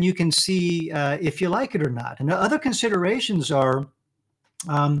 And then you can see if you like it or not. And the other considerations are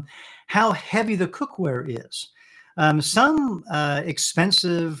how heavy the cookware is. Some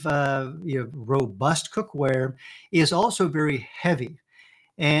expensive, robust cookware is also very heavy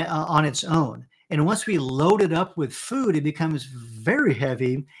and, on its own. And once we load it up with food, it becomes very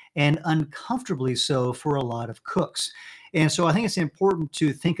heavy and uncomfortably so for a lot of cooks. And so I think it's important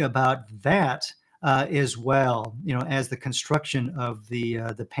to think about that as well, as the construction of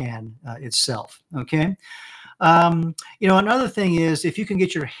the pan itself. Okay. Another thing is if you can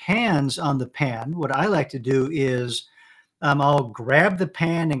get your hands on the pan, what I like to do is I'll grab the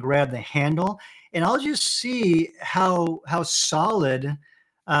pan and grab the handle, and I'll just see how solid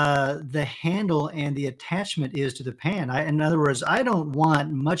the handle and the attachment is to the pan. In other words, I don't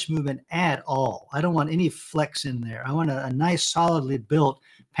want much movement at all. I don't want any flex in there. I want a nice, solidly built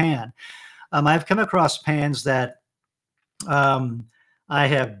pan. I've come across pans that I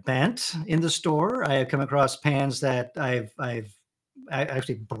have bent in the store. I have come across pans that I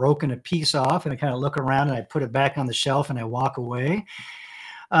actually broken a piece off, and I kind of look around and I put it back on the shelf and I walk away.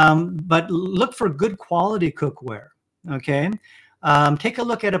 But look for good quality cookware. Okay. Take a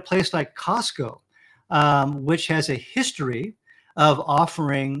look at a place like Costco, which has a history of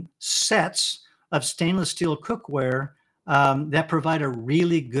offering sets of stainless steel cookware that provide a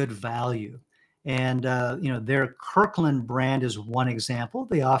really good value. And their Kirkland brand is one example.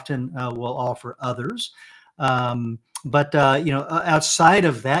 They often will offer others. But outside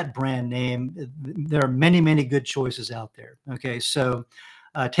of that brand name, there are many, many good choices out there. Okay, so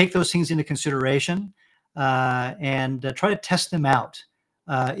take those things into consideration and try to test them out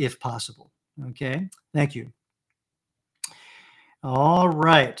if possible. Okay, thank you. All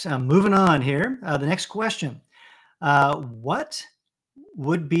right, moving on here. The next question. What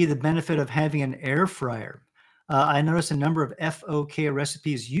would be the benefit of having an air fryer? I noticed a number of FOK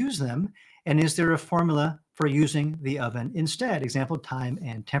recipes use them. And is there a formula for using the oven instead? Example, time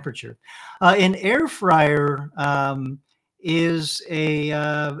and temperature. An air fryer is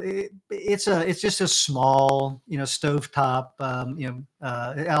it's just a small, stovetop,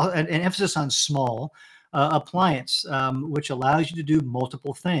 an emphasis on small appliance, which allows you to do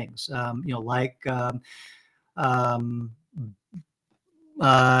multiple things, like um,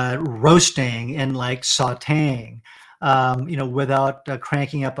 roasting and like sautéing, without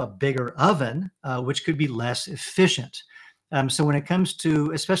cranking up a bigger oven, which could be less efficient. So when it comes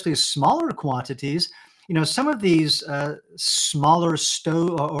to especially smaller quantities, some of these smaller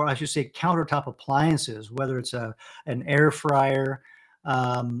stove, or I should say countertop appliances, whether it's an air fryer,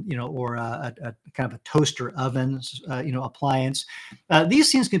 or a kind of a toaster oven, appliance,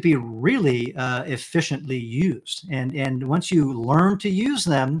 these things can be really efficiently used. And once you learn to use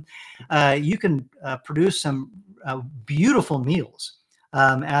them, you can produce some beautiful meals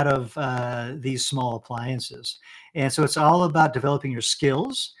out of these small appliances. And so it's all about developing your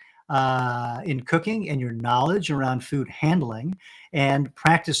skills in cooking and your knowledge around food handling and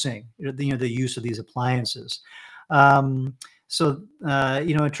practicing the use of these appliances. Um,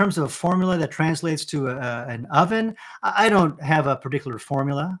 in terms of a formula that translates to an oven, I don't have a particular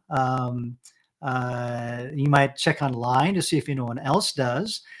formula. You might check online to see if anyone else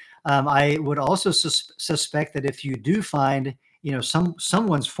does. I would also suspect that if you do find,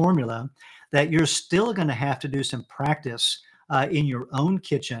 someone's formula, that you're still going to have to do some practice in your own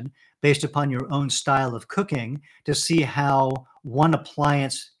kitchen based upon your own style of cooking to see how one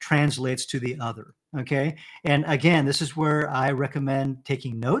appliance translates to the other. Okay. And again, this is where I recommend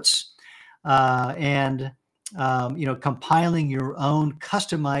taking notes and compiling your own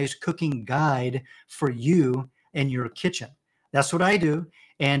customized cooking guide for you and your kitchen. That's what I do,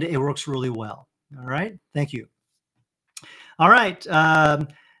 and it works really well. All right. Thank you. All right.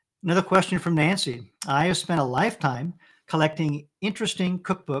 Another question from Nancy. I have spent a lifetime collecting interesting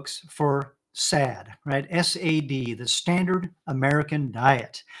cookbooks for SAD, right? SAD, the Standard American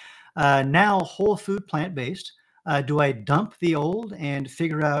Diet. Now, whole food, plant based. Do I dump the old and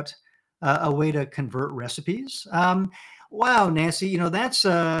figure out a way to convert recipes? Wow, Nancy, that's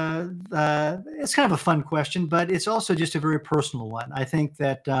it's kind of a fun question, but it's also just a very personal one. I think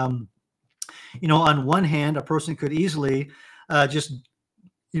that on one hand, a person could easily just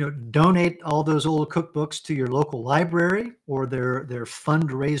donate all those old cookbooks to your local library or their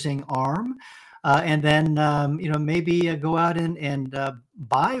fundraising arm, and then maybe go out and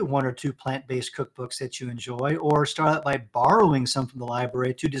buy one or two plant-based cookbooks that you enjoy, or start out by borrowing some from the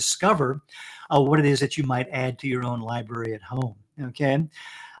library to discover what it is that you might add to your own library at home. Okay,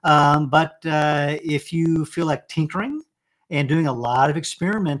 but if you feel like tinkering and doing a lot of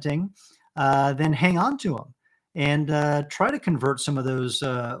experimenting, then hang on to them and try to convert some of those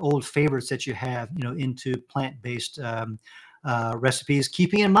old favorites that you have, into plant-based recipes.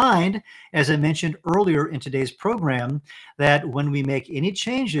 Keeping in mind, as I mentioned earlier in today's program, that when we make any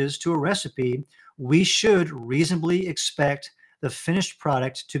changes to a recipe, we should reasonably expect the finished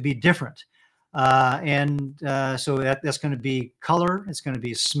product to be different. So that's going to be color, it's going to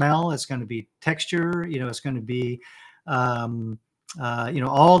be smell, it's going to be texture, it's going to be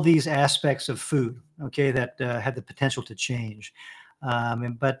all these aspects of food, okay, that have the potential to change.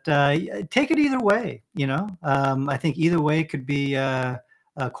 But take it either way, I think either way could be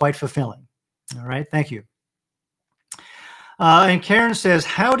quite fulfilling. All right, thank you. And Karen says,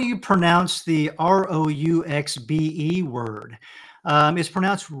 how do you pronounce the Rouxbe word? It's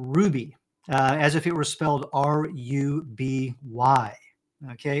pronounced ruby, as if it were spelled Ruby.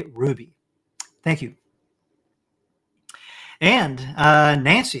 Okay, ruby. Thank you. And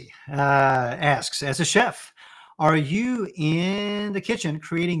Nancy asks, as a chef, are you in the kitchen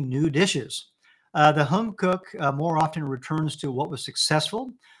creating new dishes? The home cook more often returns to what was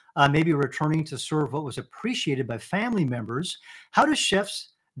successful, maybe returning to serve what was appreciated by family members. How do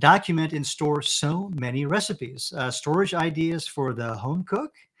chefs document and store so many recipes? Storage ideas for the home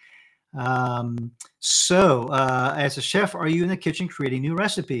cook? As a chef, are you in the kitchen creating new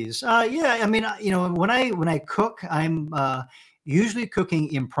recipes? Yeah, I mean, when I cook, I'm usually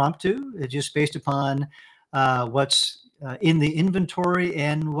cooking impromptu, just based upon what's in the inventory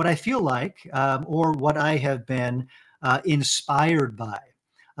and what I feel like, or what I have been inspired by.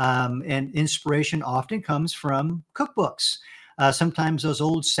 And inspiration often comes from cookbooks. Sometimes those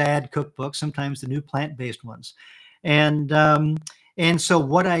old sad cookbooks, sometimes the new plant-based ones. And so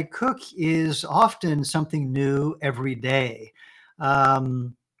what I cook is often something new every day.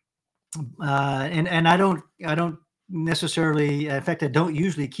 And I don't necessarily, in fact, I don't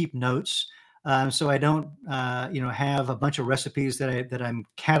usually keep notes. So I don't, have a bunch of recipes that I'm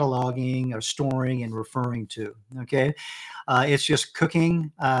cataloging or storing and referring to. Okay, it's just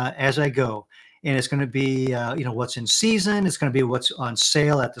cooking as I go. and it's going to be what's in season. It's going to be what's on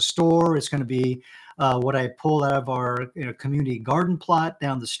sale at the store. It's going to be what I pull out of our community garden plot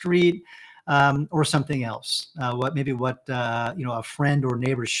down the street, or something else. What a friend or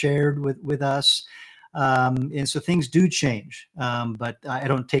neighbor shared with us. And so things do change, but I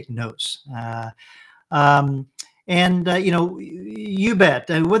don't take notes. Um, and you bet,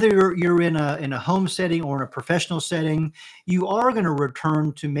 whether you're in a home setting or in a professional setting, you are going to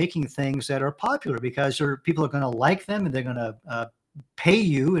return to making things that are popular because people are going to like them, and they're going to pay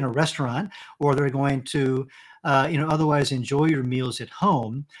you in a restaurant, or they're going to otherwise enjoy your meals at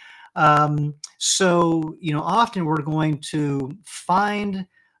home. So often we're going to find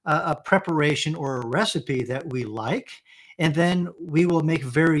a preparation or a recipe that we like, and then we will make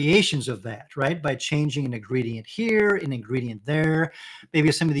variations of that, right? By changing an ingredient here, an ingredient there.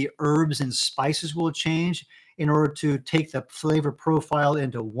 Maybe some of the herbs and spices will change in order to take the flavor profile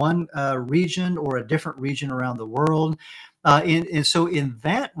into one region or a different region around the world. And so in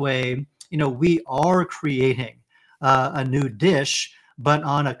that way, we are creating a new dish, but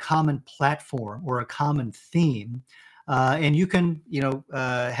on a common platform or a common theme. And you can,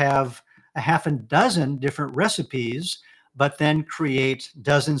 have a half a dozen different recipes, but then create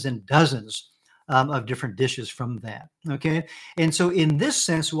dozens and dozens of different dishes from that. Okay. And so, in this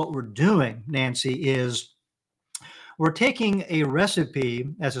sense, what we're doing, Nancy, is we're taking a recipe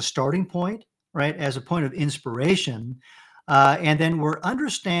as a starting point, right, as a point of inspiration. And then we're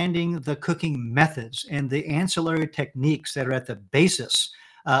understanding the cooking methods and the ancillary techniques that are at the basis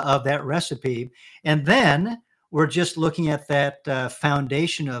of that recipe. And then we're just looking at that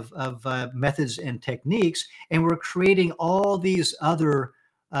foundation of methods and techniques, and we're creating all these other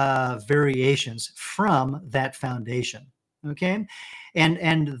variations from that foundation. Okay.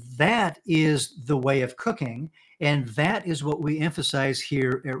 And that is the way of cooking. And that is what we emphasize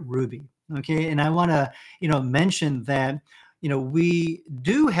here at Ruby. Okay. And I want to, mention that, we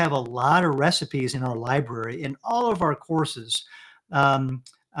do have a lot of recipes in our library, and all of our courses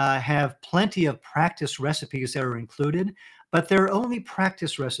have plenty of practice recipes that are included, but they're only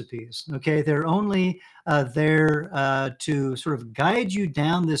practice recipes. Okay. They're only there to sort of guide you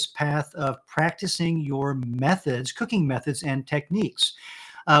down this path of practicing your methods, cooking methods, and techniques,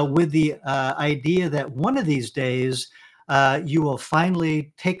 with the idea that one of these days you will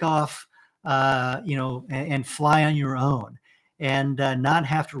finally take off, and fly on your own, and not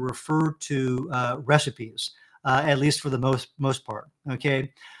have to refer to recipes, at least for the most part.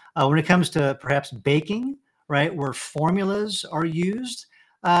 Okay, when it comes to perhaps baking, right, where formulas are used,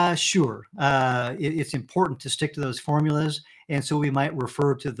 sure, it's important to stick to those formulas, and so we might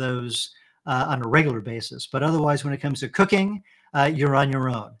refer to those on a regular basis. But otherwise, when it comes to cooking, you're on your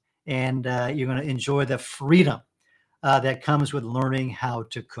own, and you're going to enjoy the freedom that comes with learning how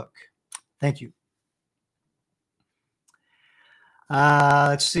to cook. Thank you.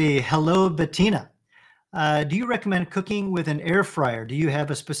 Let's see. Hello, Bettina. Do you recommend cooking with an air fryer? Do you have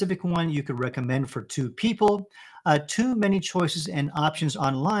a specific one you could recommend for two people? Too many choices and options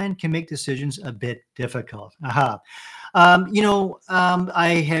online can make decisions a bit difficult. Aha.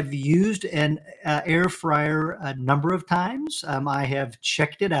 I have used an air fryer a number of times. I have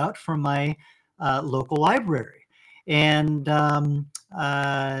checked it out from my local library. And do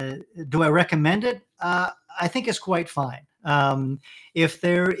I recommend it? I think it's quite fine. If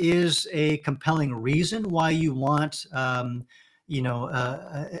there is a compelling reason why you want, a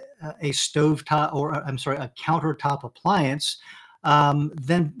stovetop, or I'm sorry, a countertop appliance,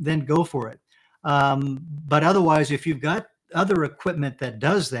 then go for it. But otherwise, if you've got other equipment that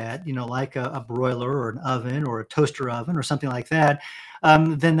does that, like a broiler or an oven or a toaster oven or something like that,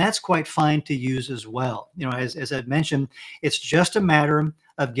 then that's quite fine to use as well. As I mentioned, it's just a matter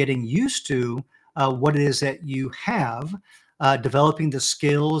of getting used to what it is that you have, developing the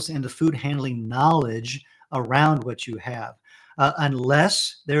skills and the food handling knowledge around what you have,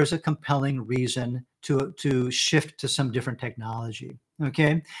 unless there's a compelling reason to shift to some different technology.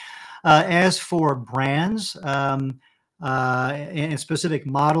 Okay. As for brands and specific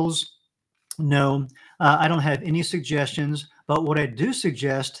models, no, I don't have any suggestions. But what I do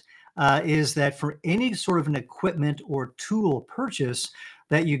suggest is that for any sort of an equipment or tool purchase,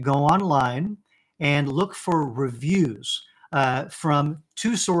 that you go online and look for reviews from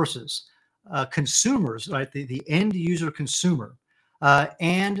two sources: consumers, right, the end user consumer,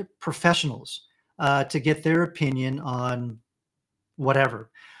 and professionals, to get their opinion on whatever.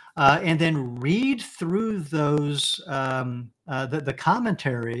 And then read through those, the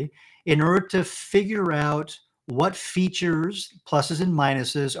commentary, in order to figure out what features, pluses and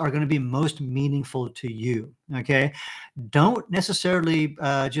minuses, are going to be most meaningful to you. Okay. Don't necessarily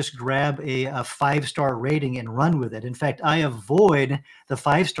just grab a 5-star rating and run with it. In fact, I avoid the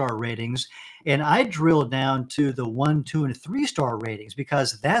 5-star ratings and I drill down to the 1, 2, and 3-star ratings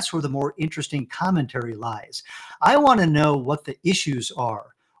because that's where the more interesting commentary lies. I want to know what the issues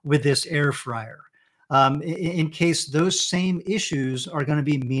are with this air fryer. In case those same issues are going to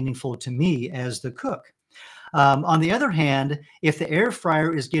be meaningful to me as the cook. On the other hand, if the air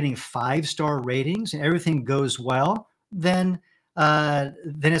fryer is getting 5-star ratings and everything goes well, then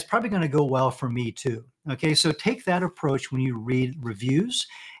it's probably going to go well for me too. Okay, so take that approach when you read reviews,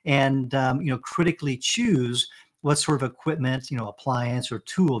 and critically choose what sort of equipment, appliance or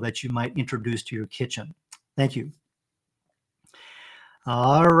tool that you might introduce to your kitchen. Thank you.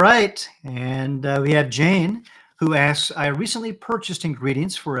 All right, and we have Jane, who asks, I recently purchased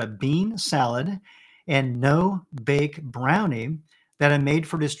ingredients for a bean salad and no bake brownie that I made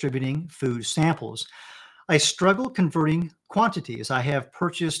for distributing food samples. I struggle converting quantities. I have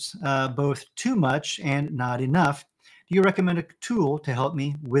purchased both too much and not enough. Do you recommend a tool to help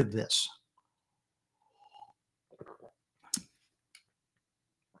me with this?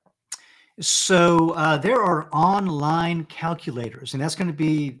 So there are online calculators, and that's going to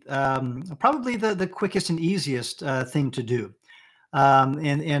be probably the quickest and easiest thing to do.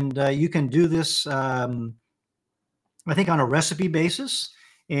 And you can do this, I think, on a recipe basis,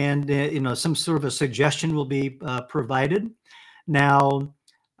 and some sort of a suggestion will be provided. Now,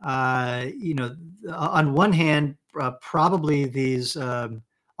 on one hand, probably these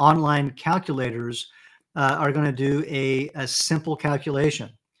online calculators are going to do a simple calculation.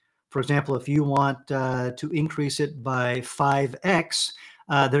 For example, if you want to increase it by 5x,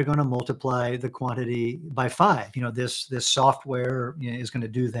 they're going to multiply the quantity by 5. This software is going to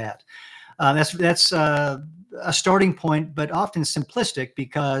do that. That's a starting point, but often simplistic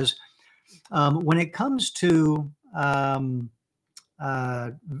because when it comes to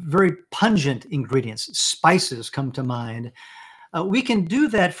very pungent ingredients, spices come to mind. We can do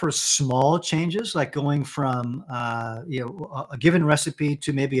that for small changes, like going from a given recipe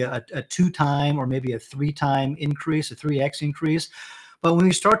to maybe a 2-time or maybe a 3-time increase, a 3x increase. But when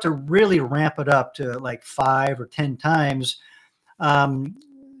we start to really ramp it up to like 5 or 10 times,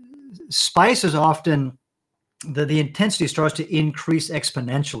 spices often the intensity starts to increase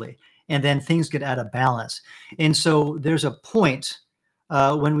exponentially, and then things get out of balance. And so there's a point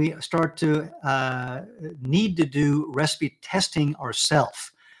when we start to need to do recipe testing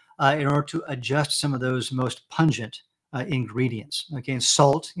ourselves in order to adjust some of those most pungent ingredients. Okay, and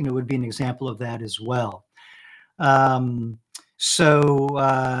salt, would be an example of that as well.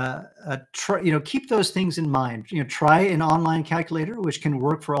 Keep those things in mind. Try an online calculator, which can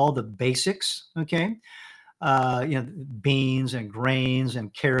work for all the basics. Okay, beans and grains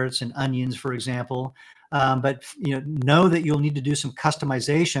and carrots and onions, for example. But know that you'll need to do some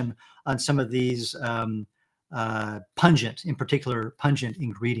customization on some of these pungent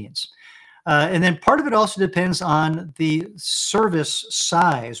ingredients. And then part of it also depends on the service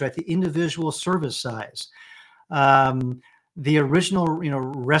size, right? The individual service size. The original,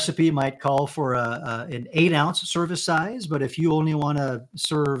 recipe might call for an 8-ounce service size, but if you only want to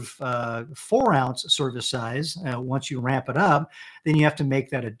serve 4-ounce service size, once you ramp it up, then you have to make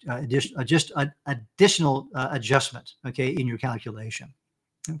that additional adjustment, okay, in your calculation,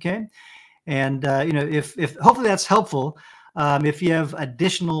 okay. And if hopefully that's helpful. If you have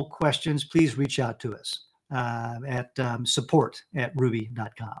additional questions, please reach out to us at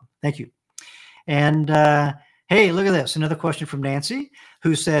support@ruby.com. Thank you. And hey, look at this. Another question from Nancy,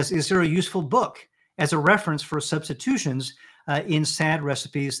 who says, is there a useful book as a reference for substitutions in sad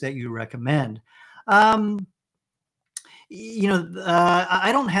recipes that you recommend? I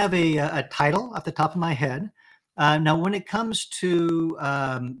don't have a title off the top of my head. Now, when it comes to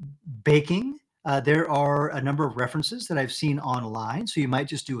baking, there are a number of references that I've seen online. So you might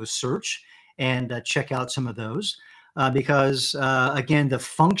just do a search and check out some of those because, again, the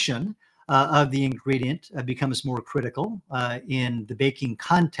function of the ingredient becomes more critical in the baking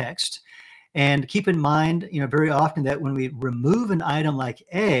context. And keep in mind, very often that when we remove an item like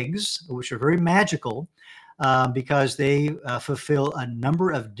eggs, which are very magical because they fulfill a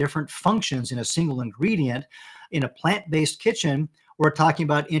number of different functions in a single ingredient, in a plant-based kitchen, we're talking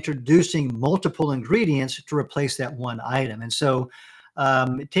about introducing multiple ingredients to replace that one item. And so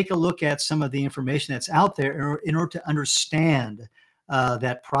take a look at some of the information that's out there in order to understand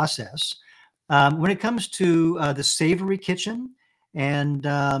that process. When it comes to the savory kitchen and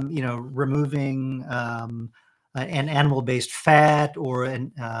removing an animal-based fat or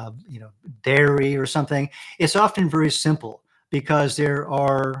dairy or something, it's often very simple because there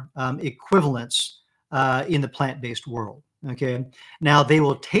are equivalents in the plant-based world. Okay, now they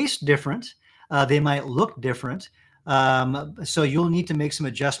will taste different. They might look different. So you'll need to make some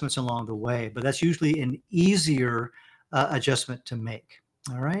adjustments along the way, but that's usually an easier adjustment to make.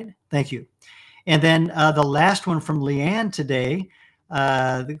 All right, thank you. And then the last one from Leanne today,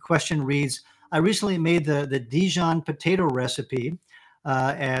 the question reads, I recently made the Dijon potato recipe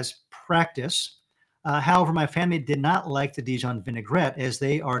as practice. However, my family did not like the Dijon vinaigrette as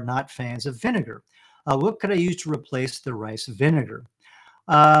they are not fans of vinegar. What could I use to replace the rice vinegar?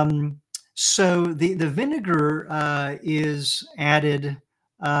 Um, so the vinegar is added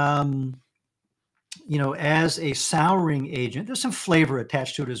as a souring agent. There's some flavor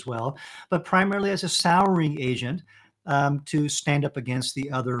attached to it as well, but primarily as a souring agent to stand up against the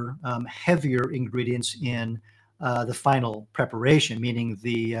other heavier ingredients in the final preparation, meaning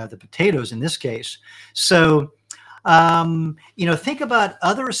the potatoes in this case. So, think about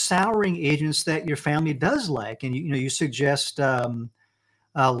other souring agents that your family does like, and you suggest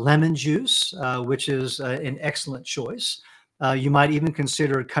lemon juice, which is an excellent choice. You might even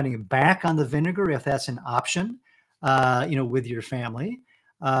consider cutting back on the vinegar if that's an option, with your family.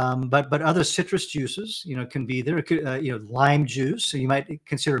 But other citrus juices, can be there. Lime juice. So you might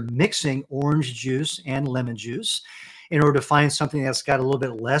consider mixing orange juice and lemon juice in order to find something that's got a little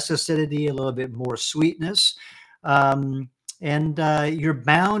bit less acidity, a little bit more sweetness. And you're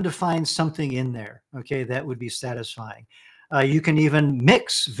bound to find something in there, okay, that would be satisfying. You can even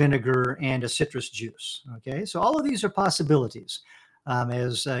mix vinegar and a citrus juice. Okay, so all of these are possibilities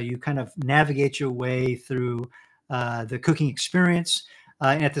as you kind of navigate your way through the cooking experience,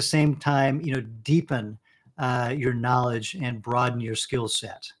 and at the same time, deepen your knowledge and broaden your skill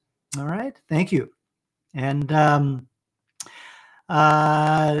set. All right, thank you. And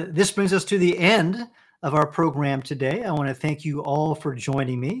this brings us to the end of our program today. I want to thank you all for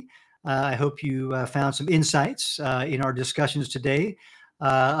joining me. I hope you found some insights in our discussions today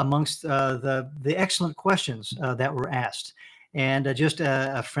amongst the excellent questions that were asked. And just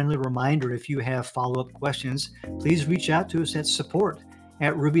a friendly reminder, if you have follow-up questions, please reach out to us at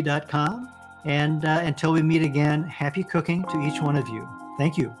support@rouxbe.com. And until we meet again, happy cooking to each one of you.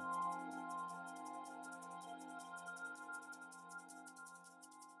 Thank you.